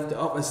name lifted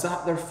up? Is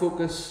that their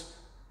focus?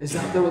 Is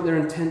that what their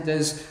intent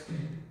is?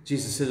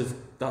 Jesus said, if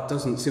that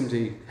doesn't seem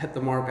to hit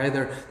the mark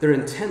either. Their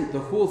intent, the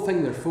whole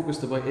thing they're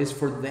focused about, is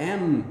for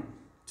them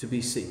to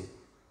be seen,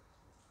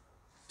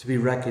 to be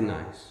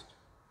recognised.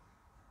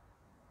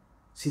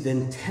 See, the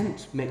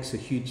intent makes a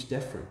huge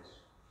difference.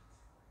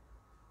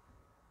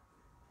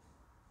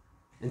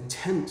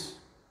 Intent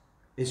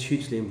is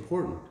hugely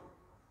important.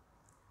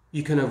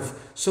 You can have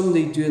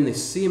somebody doing the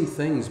same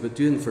things, but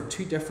doing for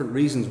two different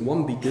reasons.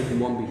 One be good and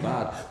one be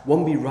bad.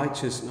 One be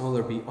righteous and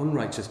other be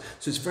unrighteous.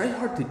 So it's very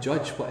hard to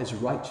judge what is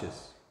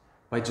righteous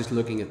by just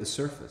looking at the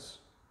surface.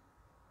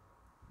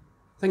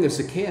 Think of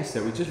Zacchaeus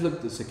there. We just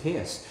looked at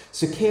Zacchaeus.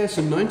 Zacchaeus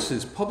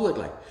announces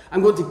publicly,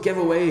 I'm going to give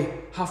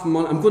away half a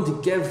money. I'm going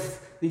to give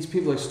these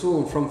people I've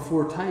stolen from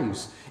 4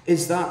 times.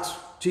 Is that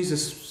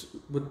Jesus?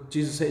 Would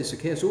Jesus say to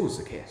Zacchaeus, oh,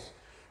 Zacchaeus,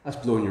 that's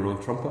blowing your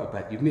own trumpet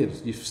a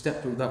bit. You've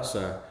stepped over, that's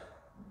a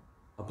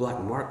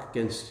black mark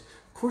against.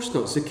 Of course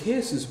not.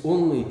 Zacchaeus'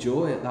 only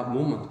joy at that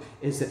moment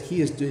is that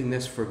he is doing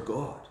this for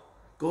God.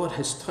 God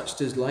has touched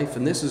his life,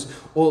 and this is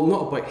all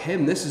not about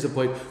him. This is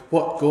about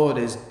what God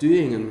is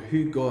doing and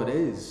who God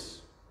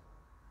is.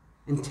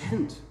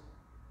 Intent.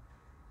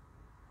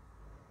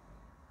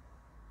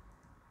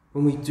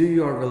 When we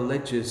do our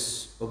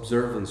religious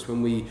observance,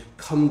 when we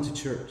come to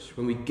church,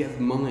 when we give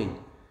money,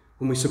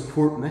 when we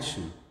support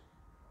mission,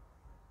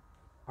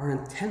 our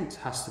intent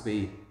has to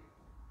be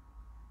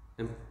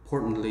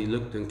importantly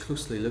looked and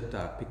closely looked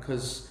at,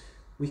 because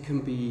we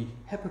can be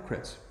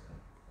hypocrites.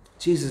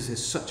 Jesus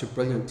is such a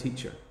brilliant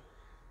teacher.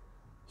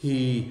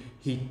 He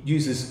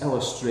uses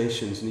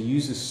illustrations and he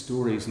uses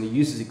stories and he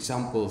uses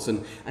examples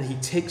and he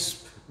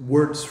takes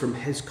words from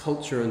his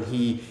culture and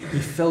he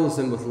fills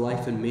them with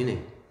life and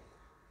meaning.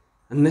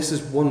 And this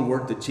is one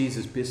word that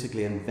Jesus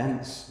basically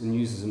invents and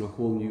uses in a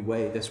whole new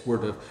way, this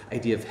word of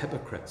idea of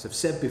hypocrites. I've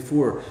said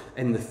before,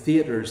 in the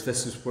theatres,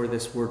 this is where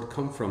this word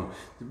come from.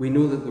 We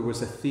know that there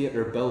was a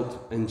theatre built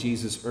in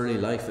Jesus' early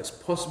life. It's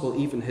possible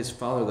even his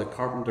father, the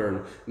carpenter,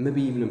 and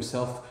maybe even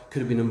himself could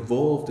have been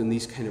involved in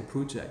these kind of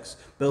projects,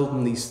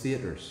 building these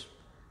theatres.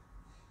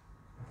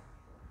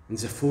 In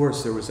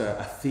Zephyrus, there was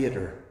a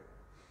theatre.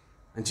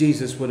 And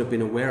Jesus would have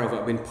been aware of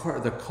it, been part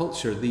of the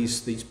culture,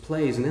 these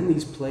plays. And in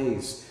these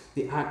plays,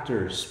 the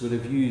actors would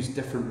have used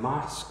different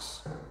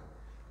masks,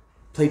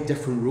 played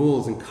different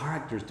roles and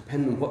characters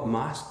depending on what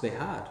mask they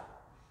had.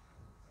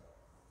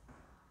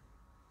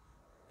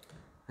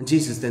 And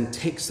Jesus then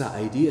takes that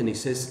idea and he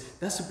says,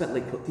 that's a bit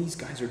like what these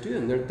guys are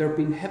doing. They're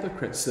being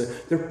hypocrites.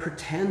 They're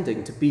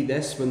pretending to be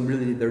this when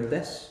really they're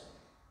this.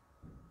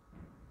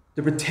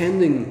 They're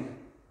pretending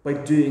by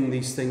doing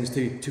these things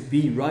to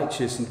be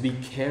righteous and to be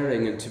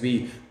caring and to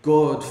be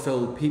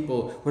God-filled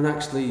people, when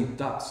actually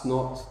that's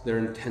not their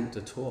intent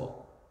at all.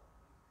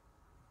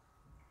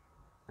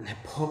 And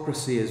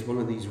hypocrisy is one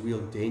of these real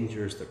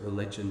dangers that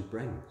religion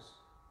brings.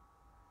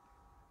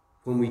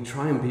 When we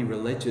try and be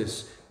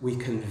religious, we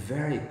can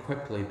very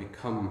quickly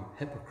become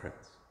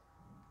hypocrites.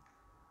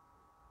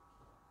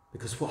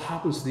 Because what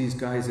happens to these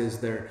guys is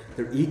their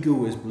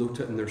ego is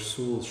bloated and their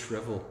soul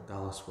shriveled,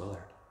 Dallas Willard.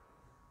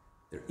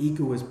 Their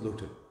ego is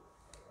bloated.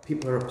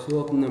 People are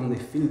applauding them,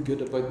 they feel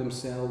good about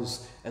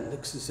themselves, it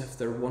looks as if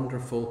they're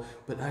wonderful,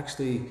 but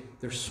actually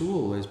their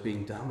soul is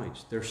being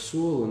damaged. Their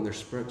soul and their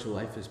spiritual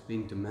life is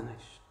being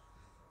diminished.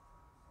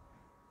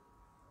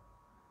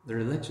 The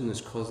religion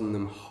is causing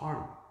them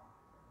harm.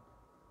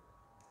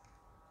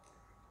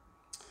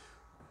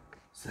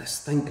 So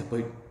let's think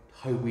about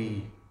how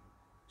we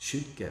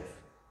should give,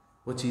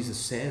 what Jesus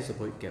says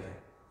about giving,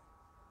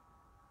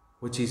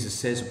 what Jesus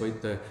says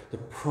about the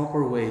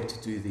proper way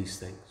to do these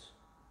things.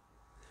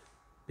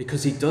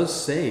 Because he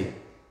does say,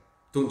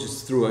 don't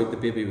just throw out the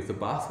baby with the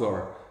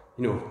bathwater.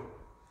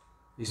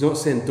 He's not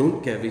saying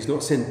don't give, he's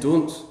not saying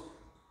don't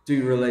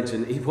do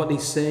religion. What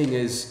he's saying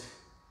is,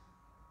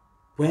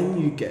 when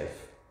you give,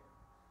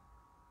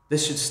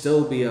 this should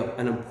still be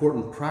an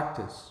important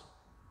practice.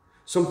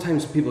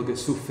 Sometimes people get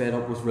so fed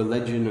up with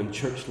religion and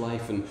church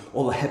life and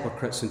all the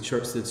hypocrites in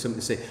church that simply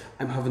say,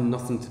 I'm having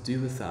nothing to do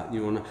with that,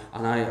 and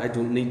I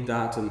don't need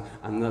that, and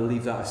I'll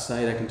leave that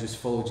aside, I can just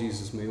follow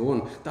Jesus my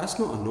own. That's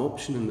not an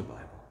option in the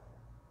Bible.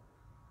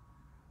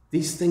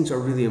 These things are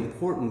really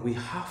important. We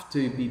have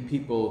to be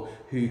people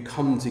who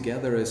come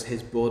together as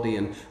his body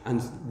and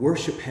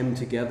worship him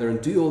together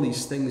and do all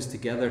these things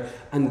together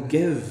and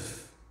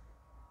give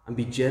and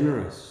be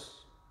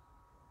generous.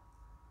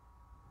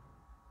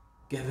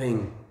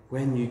 Giving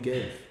when you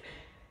give.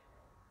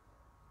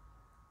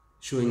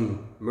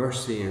 Showing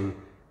mercy and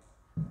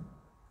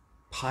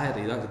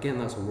piety.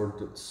 That's a word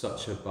that's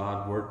such a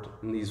bad word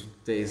in these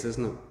days,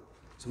 isn't it?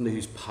 Somebody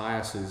who's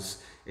pious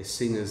is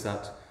seen as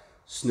that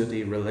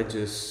snooty,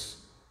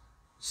 religious,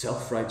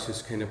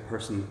 self-righteous kind of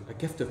person. A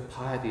gift of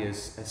piety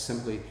is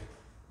simply,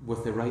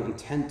 with the right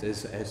intent,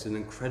 is an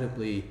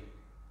incredibly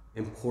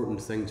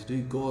important thing to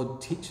do.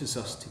 God teaches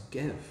us to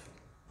give.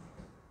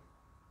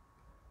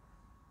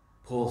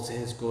 Paul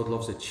says God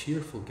loves a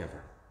cheerful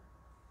giver.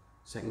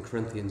 2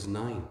 Corinthians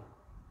 9.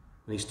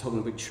 When he's talking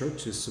about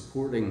churches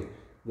supporting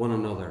one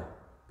another,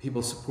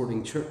 people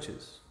supporting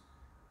churches.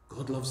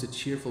 God loves a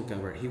cheerful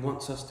giver. He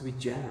wants us to be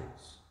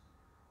generous.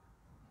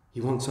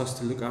 He wants us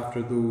to look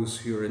after those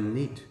who are in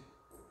need.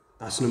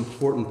 That's an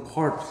important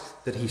part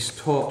that he's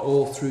taught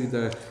all through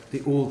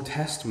the Old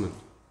Testament.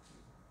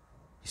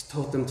 He's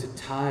taught them to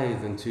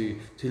tithe and to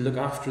look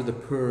after the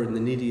poor and the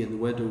needy and the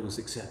widows,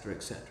 etc.,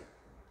 etc.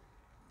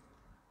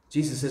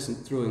 Jesus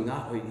isn't throwing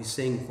that out. He's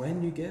saying,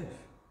 when you give.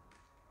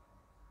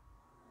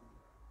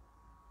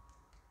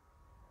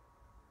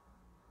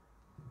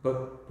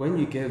 But when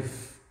you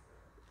give,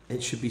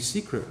 it should be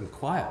secret and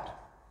quiet.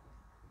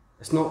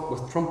 It's not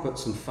with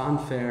trumpets and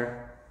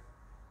fanfare.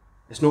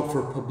 It's not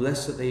for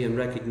publicity and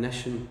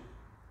recognition.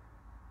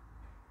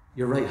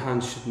 Your right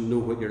hand shouldn't know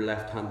what your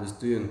left hand is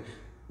doing.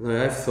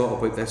 Now, I've thought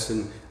about this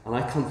and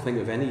I can't think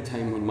of any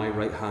time when my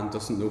right hand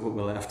doesn't know what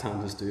my left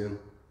hand is doing.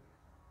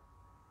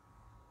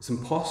 It's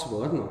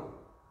impossible, isn't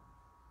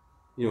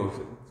it?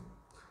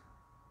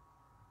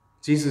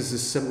 Jesus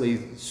is simply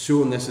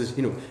showing this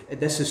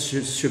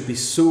as, should be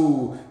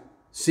so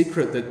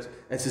secret that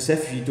it's as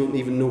if you don't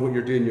even know what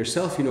you're doing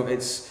yourself.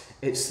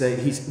 It's that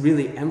he's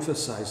really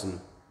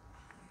emphasizing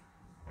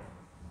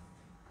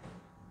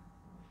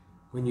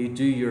when you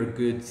do your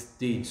good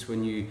deeds,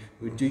 when you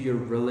do your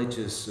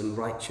religious and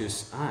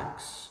righteous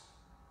acts,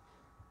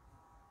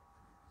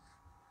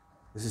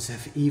 it's as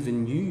if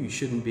even you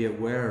shouldn't be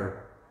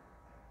aware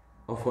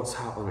of what's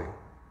happening.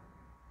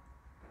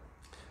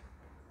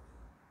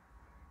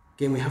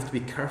 Again, we have to be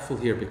careful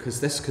here,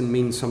 because this can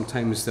mean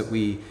sometimes that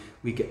we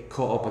get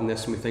caught up in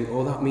this and we think,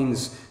 oh, that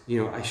means,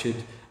 I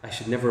should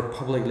never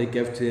publicly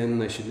give to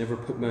him, I should never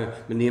put my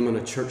name on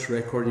a church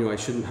record, I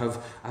shouldn't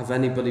have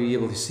anybody be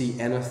able to see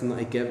anything that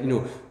I give.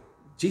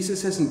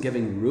 Jesus isn't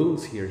giving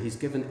rules here, he's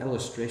giving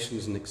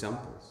illustrations and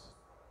examples.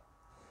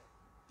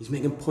 He's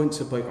making points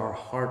about our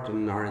heart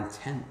and our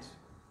intent.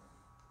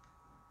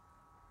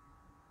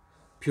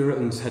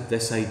 Puritans had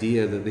this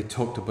idea that they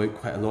talked about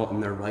quite a lot in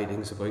their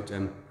writings about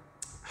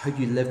how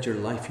you lived your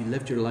life. You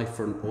lived your life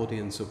for an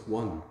audience of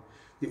one.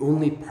 The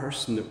only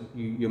person that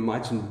you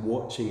imagined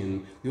watching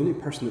and the only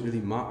person that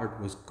really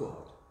mattered was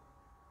God.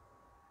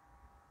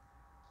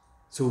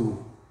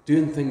 So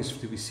doing things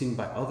to be seen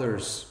by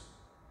others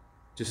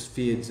just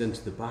fades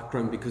into the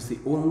background, because the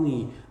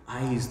only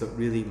eyes that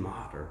really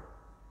matter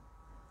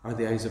are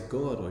the eyes of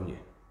God on you.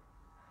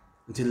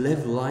 And to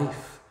live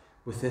life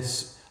with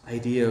this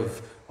idea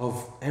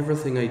of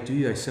everything I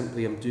do, I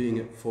simply am doing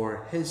it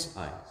for his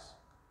eyes,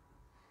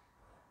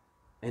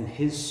 in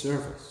his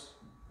service.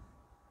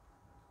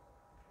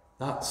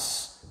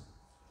 That's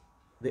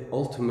the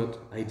ultimate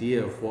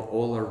idea of what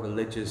all our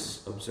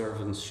religious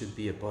observance should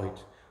be about.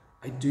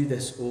 I do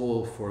this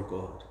all for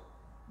God.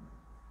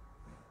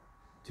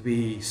 To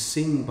be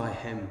seen by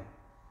him.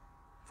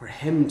 For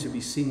him to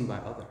be seen by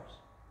others.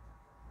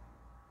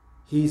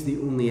 He's the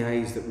only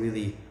eyes that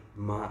really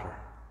matter.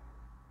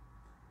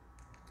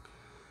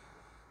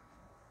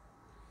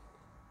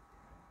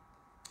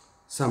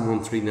 Psalm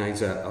 139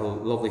 is a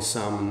lovely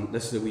psalm, and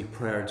this is a wee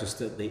prayer just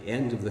at the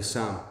end of the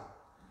psalm.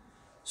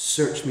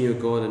 Search me, O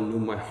God, and know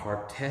my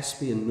heart.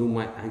 Test me and know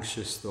my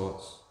anxious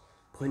thoughts.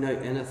 Point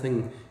out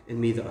anything in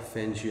me that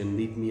offends you and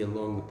lead me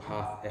along the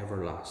path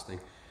everlasting.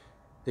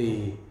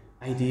 The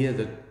idea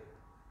that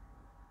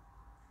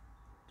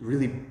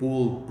really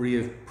bold,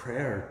 brave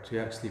prayer to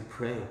actually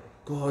pray.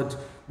 God,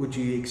 would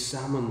you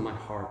examine my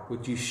heart?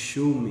 Would you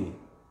show me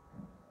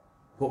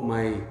what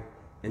my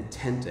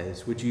intent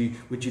is? Would you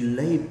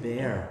lay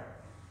bare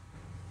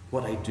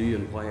what I do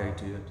and why I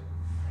do it?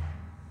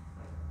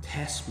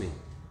 Test me.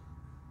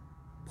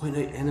 Point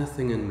out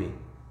anything in me.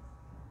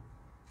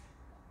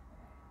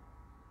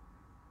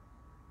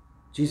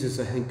 Jesus,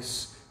 I think,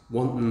 is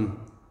wanting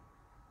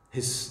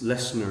his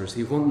listeners,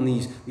 he's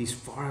wanting these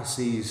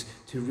Pharisees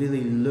to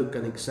really look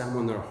and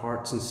examine their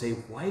hearts and say,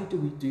 why do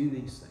we do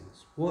these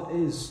things? What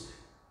is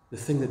the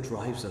thing that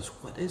drives us?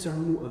 What is our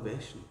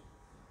motivation?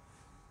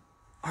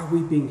 Are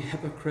we being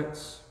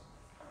hypocrites?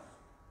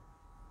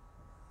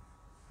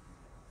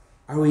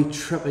 Are we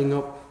tripping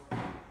up,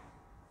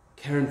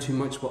 caring too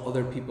much what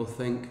other people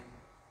think?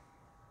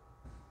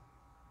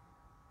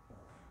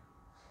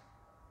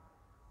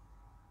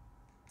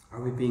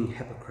 Are we being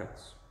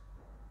hypocrites?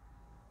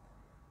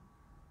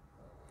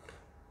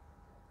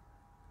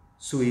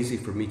 So easy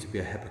for me to be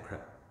a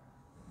hypocrite.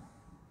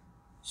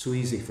 So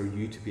easy for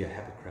you to be a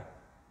hypocrite.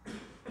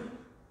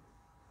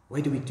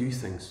 Why do we do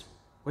things?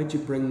 Why did you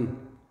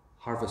bring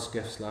harvest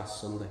gifts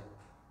last Sunday?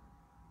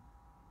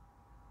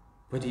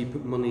 Why do you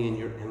put money in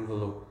your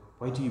envelope?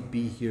 Why do you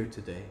be here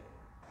today?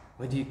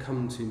 Why do you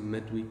come to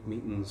midweek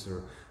meetings?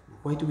 Or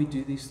why do we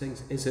do these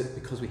things? Is it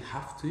because we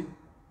have to?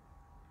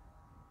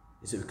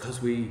 Is it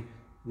because we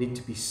need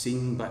to be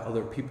seen by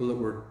other people that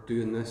we're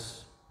doing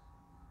this?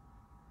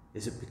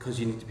 Is it because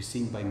you need to be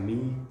seen by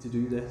me to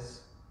do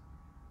this?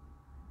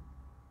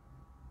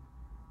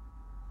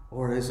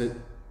 Or is it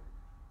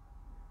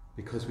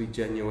because we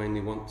genuinely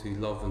want to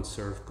love and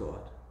serve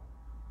God?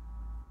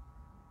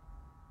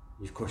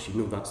 Of course, you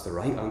know that's the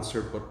right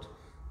answer, but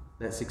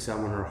let's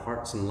examine our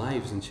hearts and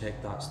lives and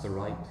check that's the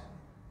right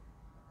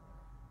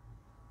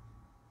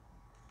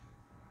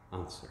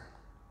answer.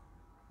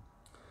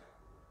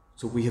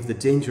 So we have the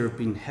danger of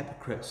being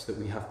hypocrites that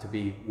we have to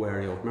be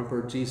wary of.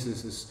 Remember,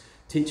 Jesus is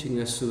teaching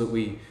us so that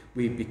we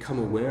become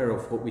aware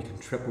of what we can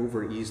trip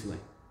over easily.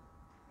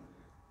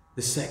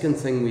 The second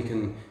thing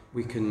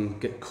we can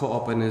get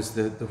caught up in is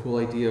the whole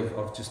idea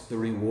of just the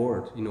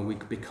reward. You know, we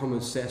could become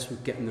obsessed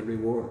with getting the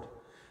reward.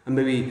 And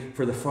maybe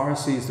for the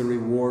Pharisees, the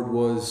reward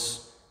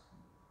was,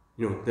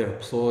 you know, the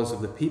applause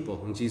of the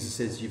people. And Jesus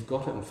says, you've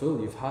got it in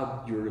full. You've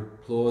had your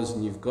applause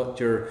and you've got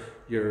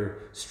your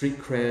street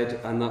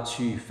cred, and that's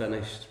you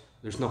finished.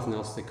 There's nothing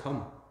else to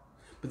come.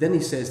 But then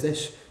he says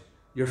this,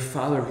 your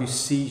Father who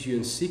sees you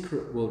in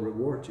secret will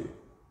reward you.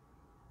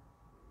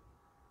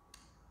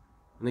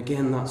 And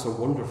again, that's a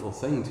wonderful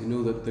thing to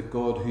know that the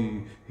God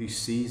who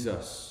sees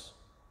us.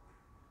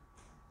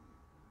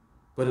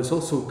 But it's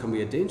also can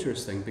be a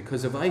dangerous thing,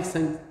 because if I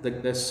think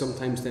like this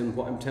sometimes, then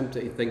what I'm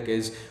tempted to think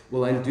is,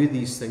 well, I'll do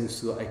these things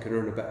so that I can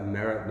earn a bit of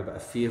merit and a bit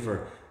of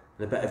favour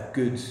and a bit of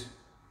good.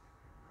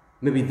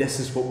 Maybe this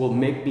is what will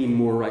make me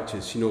more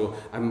righteous. You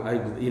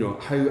know,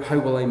 how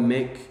will I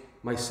make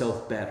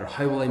myself better?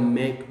 How will I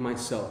make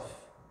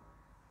myself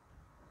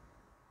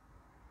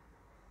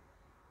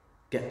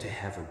get to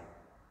heaven?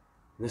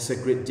 And this is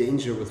a great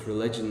danger with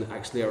religion, that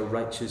actually our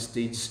righteous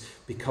deeds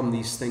become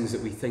these things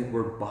that we think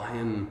we're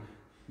buying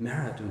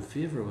merit and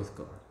favour with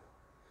God.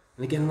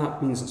 And again,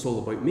 that means it's all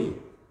about me.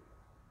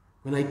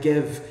 When I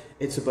give,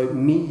 it's about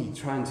me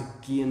trying to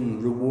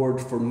gain reward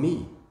for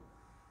me.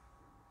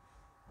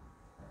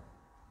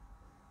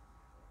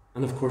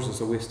 And of course,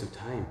 it's a waste of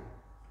time.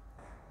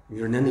 If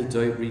you're in any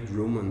doubt, read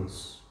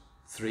Romans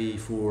 3,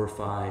 4,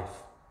 5,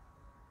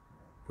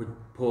 where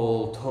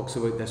Paul talks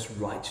about this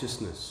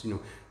righteousness, you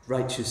know,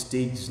 righteous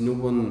deeds. No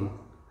one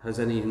has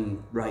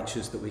anything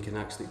righteous that we can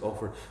actually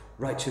offer.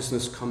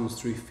 Righteousness comes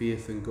through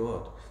faith in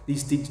God.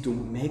 These deeds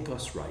don't make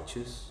us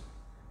righteous.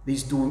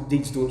 These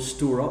deeds don't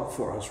store up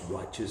for us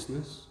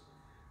righteousness.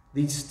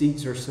 These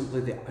deeds are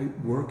simply the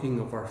outworking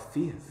of our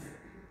faith,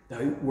 the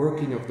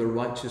outworking of the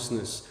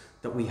righteousness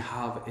that we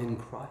have in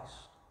Christ.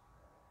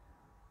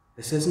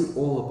 This isn't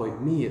all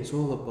about me, it's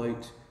all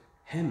about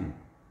Him.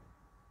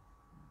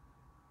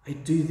 I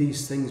do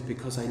these things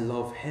because I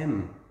love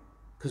Him,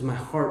 because my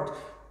heart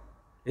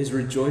is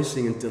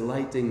rejoicing and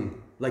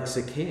delighting like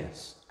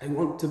Zacchaeus. I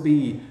want to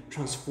be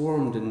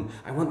transformed, and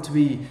I want to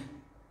be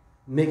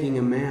making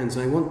amends.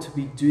 I want to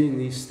be doing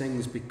these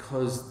things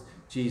because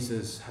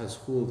Jesus has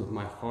hold of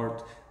my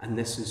heart, and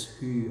this is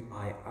who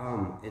I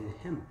am in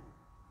Him.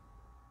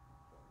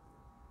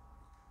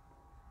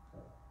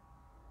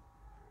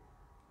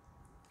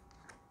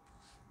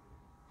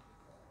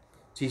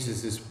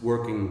 Jesus is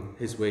working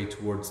His way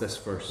towards this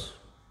verse.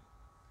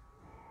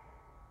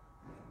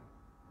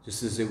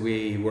 Just as the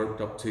way He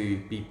worked up to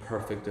be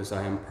perfect as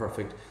I am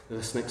perfect,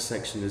 this next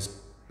section is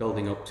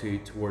building up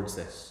towards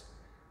this,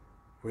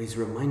 where He's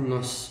reminding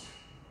us,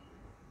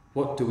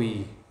 what do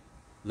we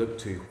look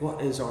to?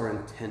 What is our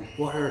intent?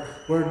 Where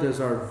does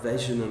our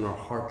vision and our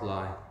heart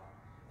lie?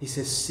 He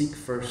says, seek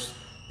first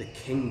the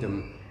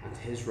kingdom and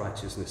His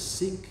righteousness.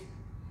 Seek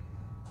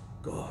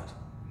God.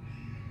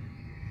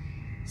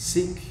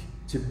 Seek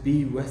to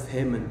be with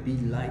Him and be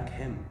like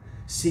Him.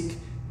 Seek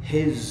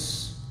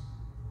His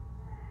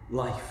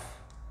life.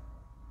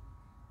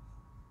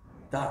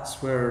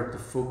 That's where the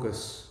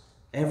focus,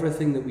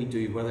 everything that we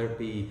do, whether it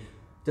be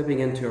dipping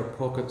into our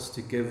pockets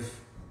to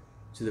give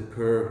to the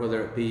poor,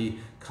 whether it be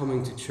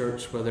coming to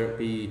church, whether it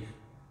be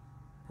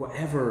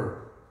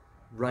whatever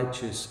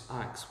righteous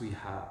acts we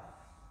have,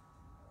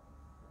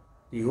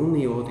 the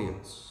only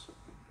audience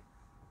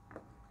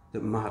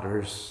that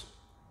matters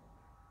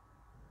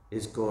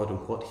is God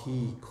and what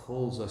He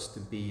calls us to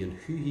be and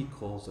who He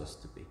calls us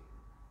to be.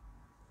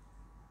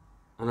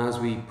 And as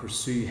we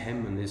pursue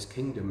Him and His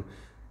kingdom,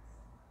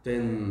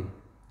 then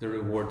the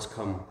rewards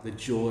come, the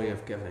joy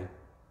of giving.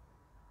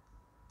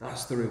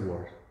 That's the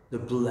reward. The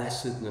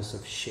blessedness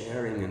of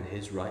sharing in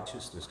His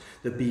righteousness,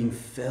 the being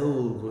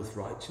filled with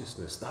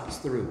righteousness, that's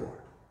the reward.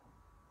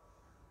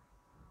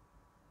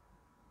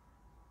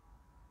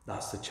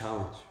 That's the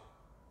challenge.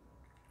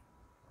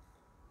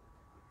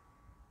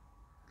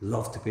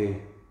 Love to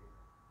be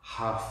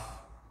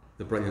half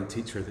the brilliant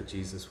teacher that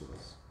Jesus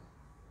was,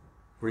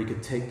 where he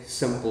could take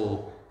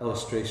simple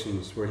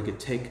illustrations, where he could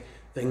take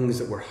things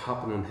that were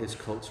happening in his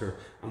culture,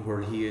 and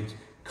where he had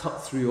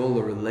cut through all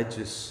the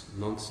religious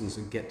nonsense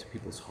and get to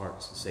people's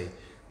hearts and say,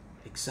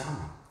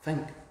 examine,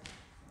 think.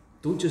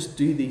 Don't just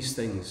do these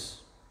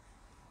things.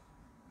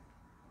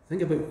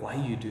 Think about why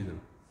you do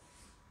them,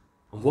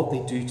 and what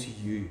they do to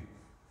you,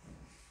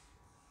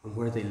 and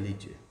where they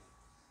lead you.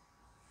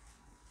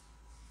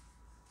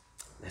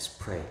 Let's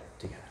pray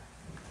together.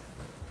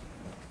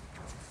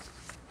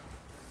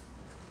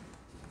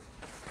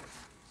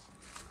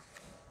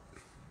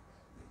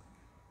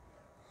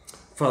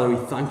 Father, we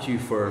thank you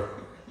for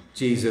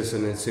Jesus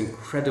and his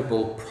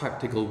incredible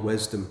practical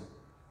wisdom,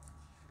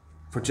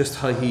 for just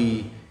how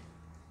he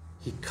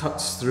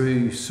cuts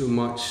through so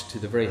much to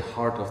the very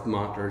heart of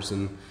matters.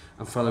 And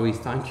Father, we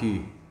thank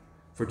you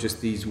for just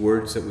these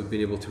words that we've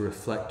been able to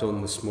reflect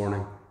on this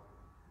morning.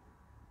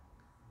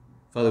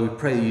 Father, we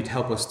pray that you'd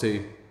help us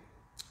to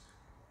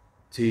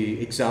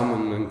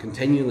examine and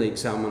continually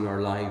examine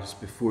our lives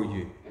before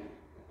you.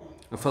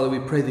 And Father, we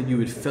pray that you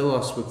would fill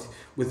us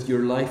with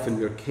your life and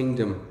your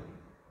kingdom,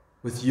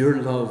 with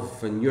your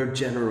love and your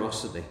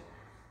generosity.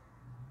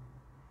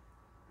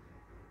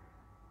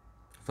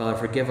 Father,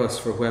 forgive us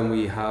for when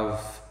we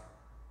have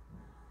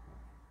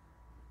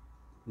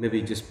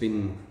maybe just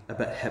been a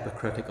bit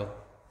hypocritical.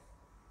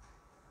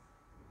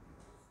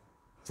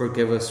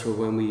 Forgive us for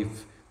when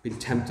we've been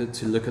tempted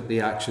to look at the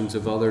actions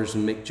of others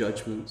and make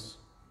judgments.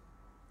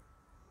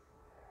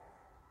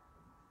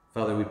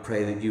 Father, we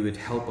pray that you would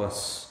help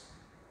us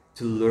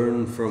to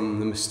learn from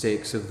the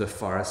mistakes of the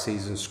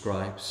Pharisees and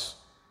scribes,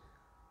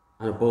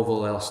 and above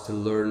all else to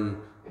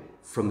learn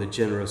from the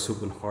generous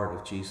open heart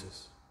of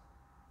Jesus.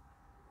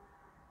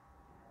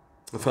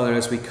 And Father,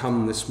 as we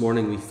come this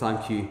morning, we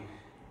thank you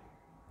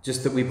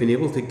just that we've been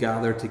able to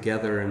gather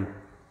together,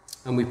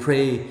 and we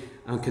pray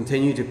and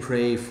continue to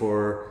pray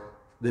for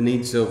the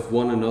needs of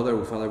one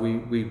another. Father,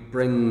 we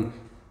bring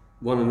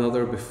one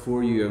another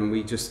before you, and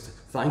we just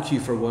thank you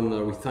for one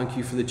another. We thank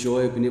you for the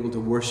joy of being able to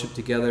worship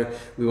together.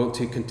 We want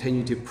to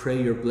continue to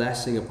pray your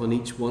blessing upon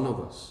each one of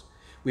us.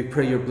 We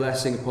pray your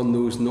blessing upon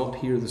those not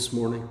here this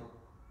morning.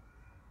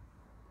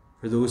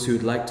 For those who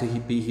would like to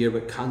be here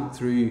but can't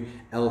through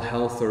ill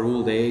health or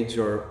old age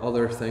or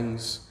other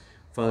things.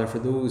 Father, for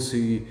those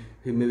who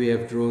maybe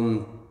have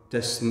grown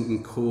distant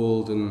and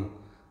cold, and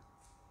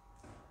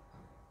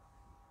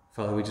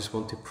Father, we just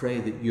want to pray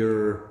that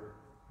your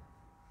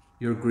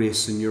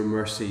grace and your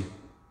mercy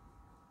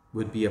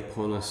would be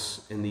upon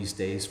us in these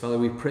days. Father,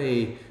 we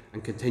pray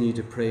and continue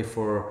to pray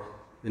for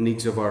the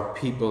needs of our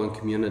people and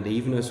community.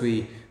 Even as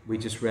we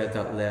just read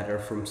that letter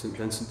from St.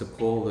 Vincent de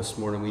Paul this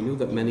morning, we know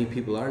that many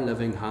people are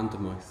living hand to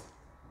mouth.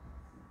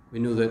 We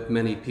know that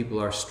many people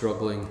are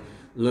struggling,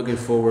 looking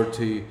forward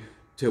to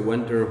a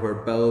winter where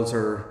bills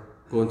are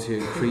going to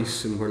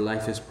increase and where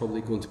life is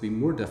probably going to be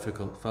more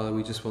difficult. Father,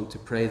 we just want to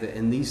pray that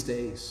in these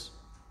days,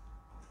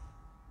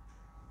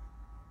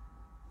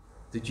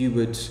 that you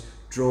would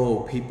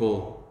draw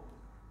people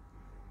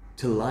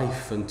to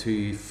life and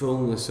to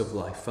fullness of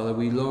life. Father,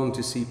 we long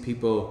to see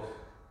people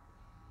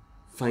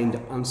find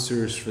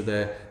answers for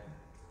the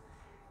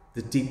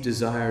deep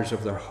desires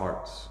of their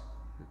hearts.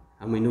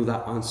 And we know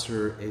that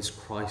answer is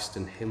Christ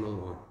and him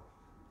alone.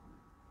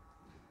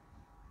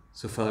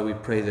 So Father, we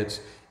pray that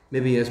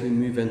maybe as we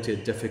move into a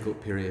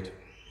difficult period,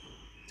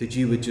 that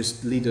you would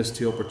just lead us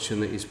to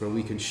opportunities where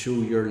we can show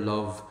your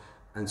love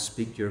and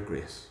speak your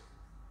grace.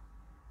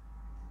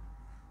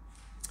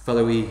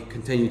 Father, we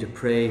continue to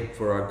pray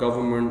for our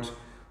government,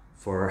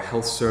 for our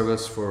health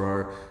service,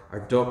 for our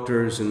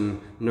doctors and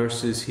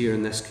nurses here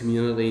in this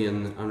community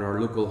and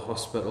our local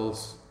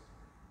hospitals.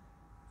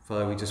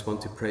 Father, we just want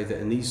to pray that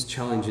in these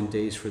challenging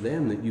days for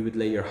them, that you would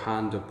lay your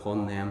hand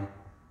upon them.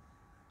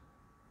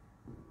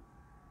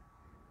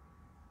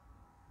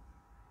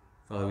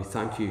 Father, we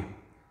thank you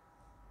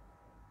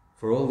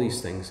for all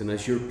these things, and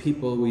as your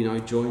people we now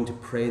join to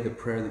pray the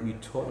prayer that you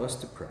taught us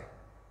to pray.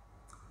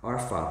 Our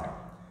Father,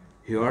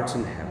 who art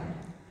in heaven,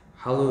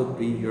 hallowed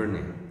be your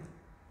name.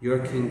 Your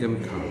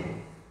kingdom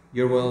come,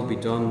 your will be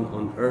done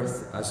on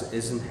earth as it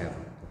is in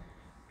heaven.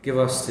 Give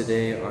us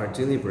today our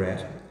daily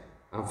bread,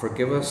 and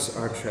forgive us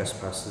our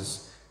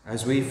trespasses,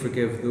 as we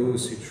forgive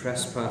those who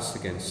trespass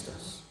against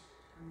us.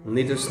 And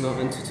lead us not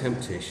into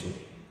temptation,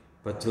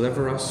 but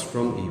deliver us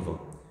from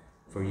evil.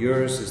 For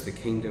yours is the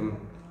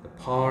kingdom, the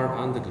power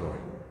and the glory,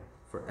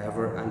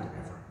 forever and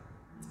ever.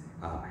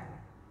 Amen.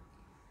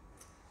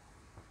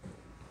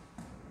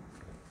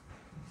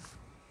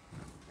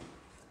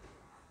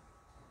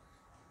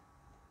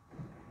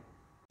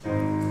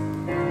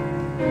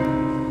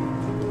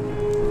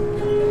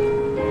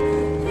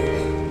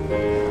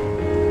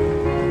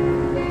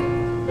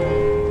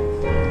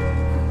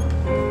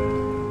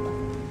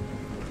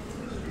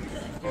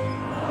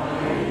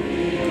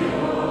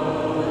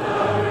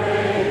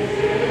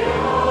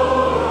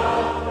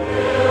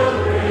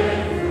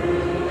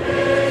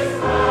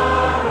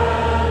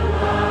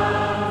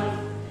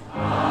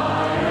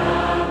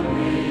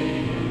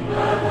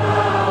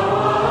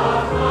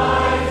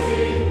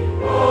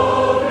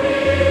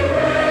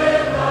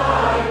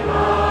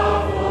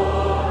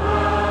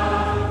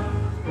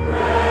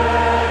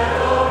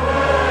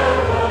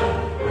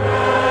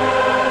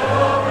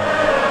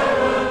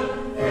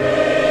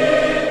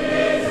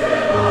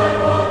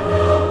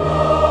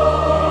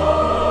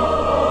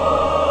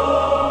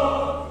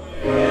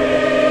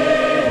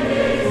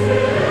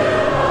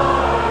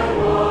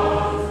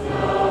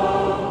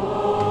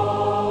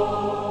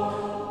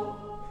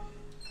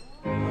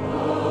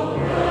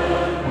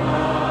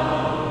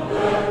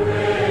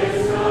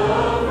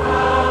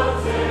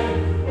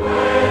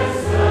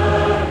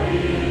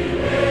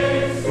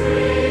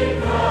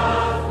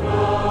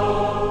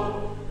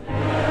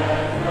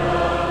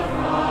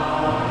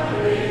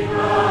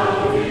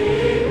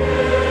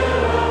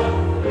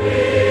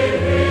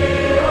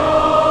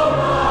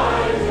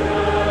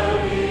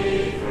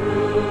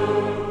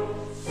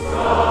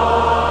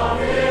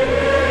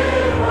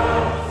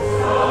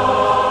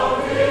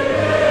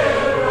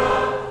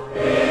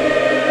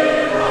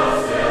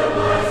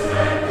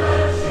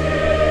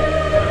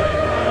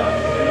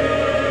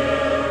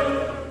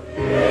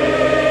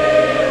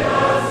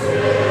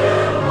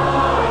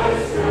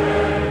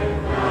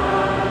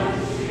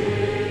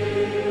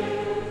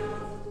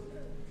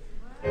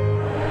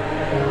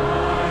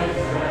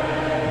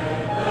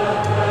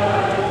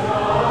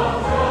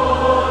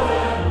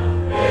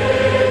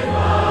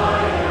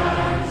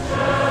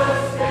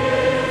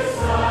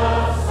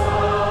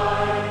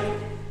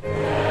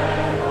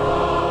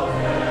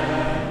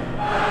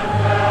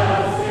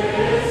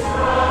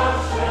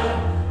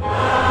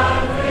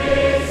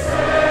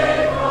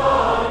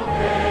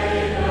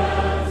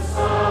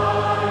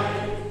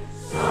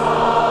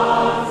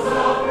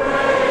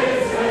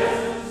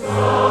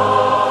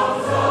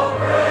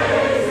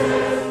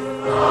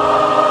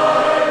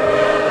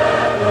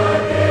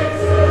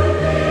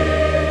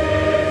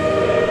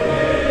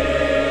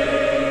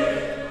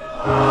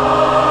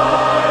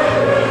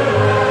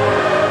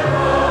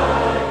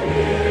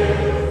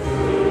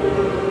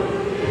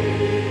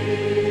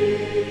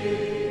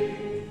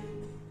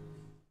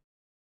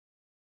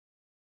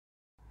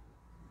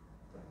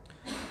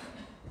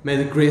 May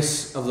the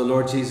grace of the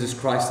Lord Jesus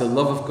Christ, the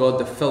love of God,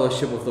 the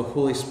fellowship of the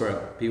Holy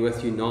Spirit be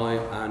with you now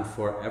and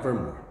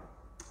forevermore.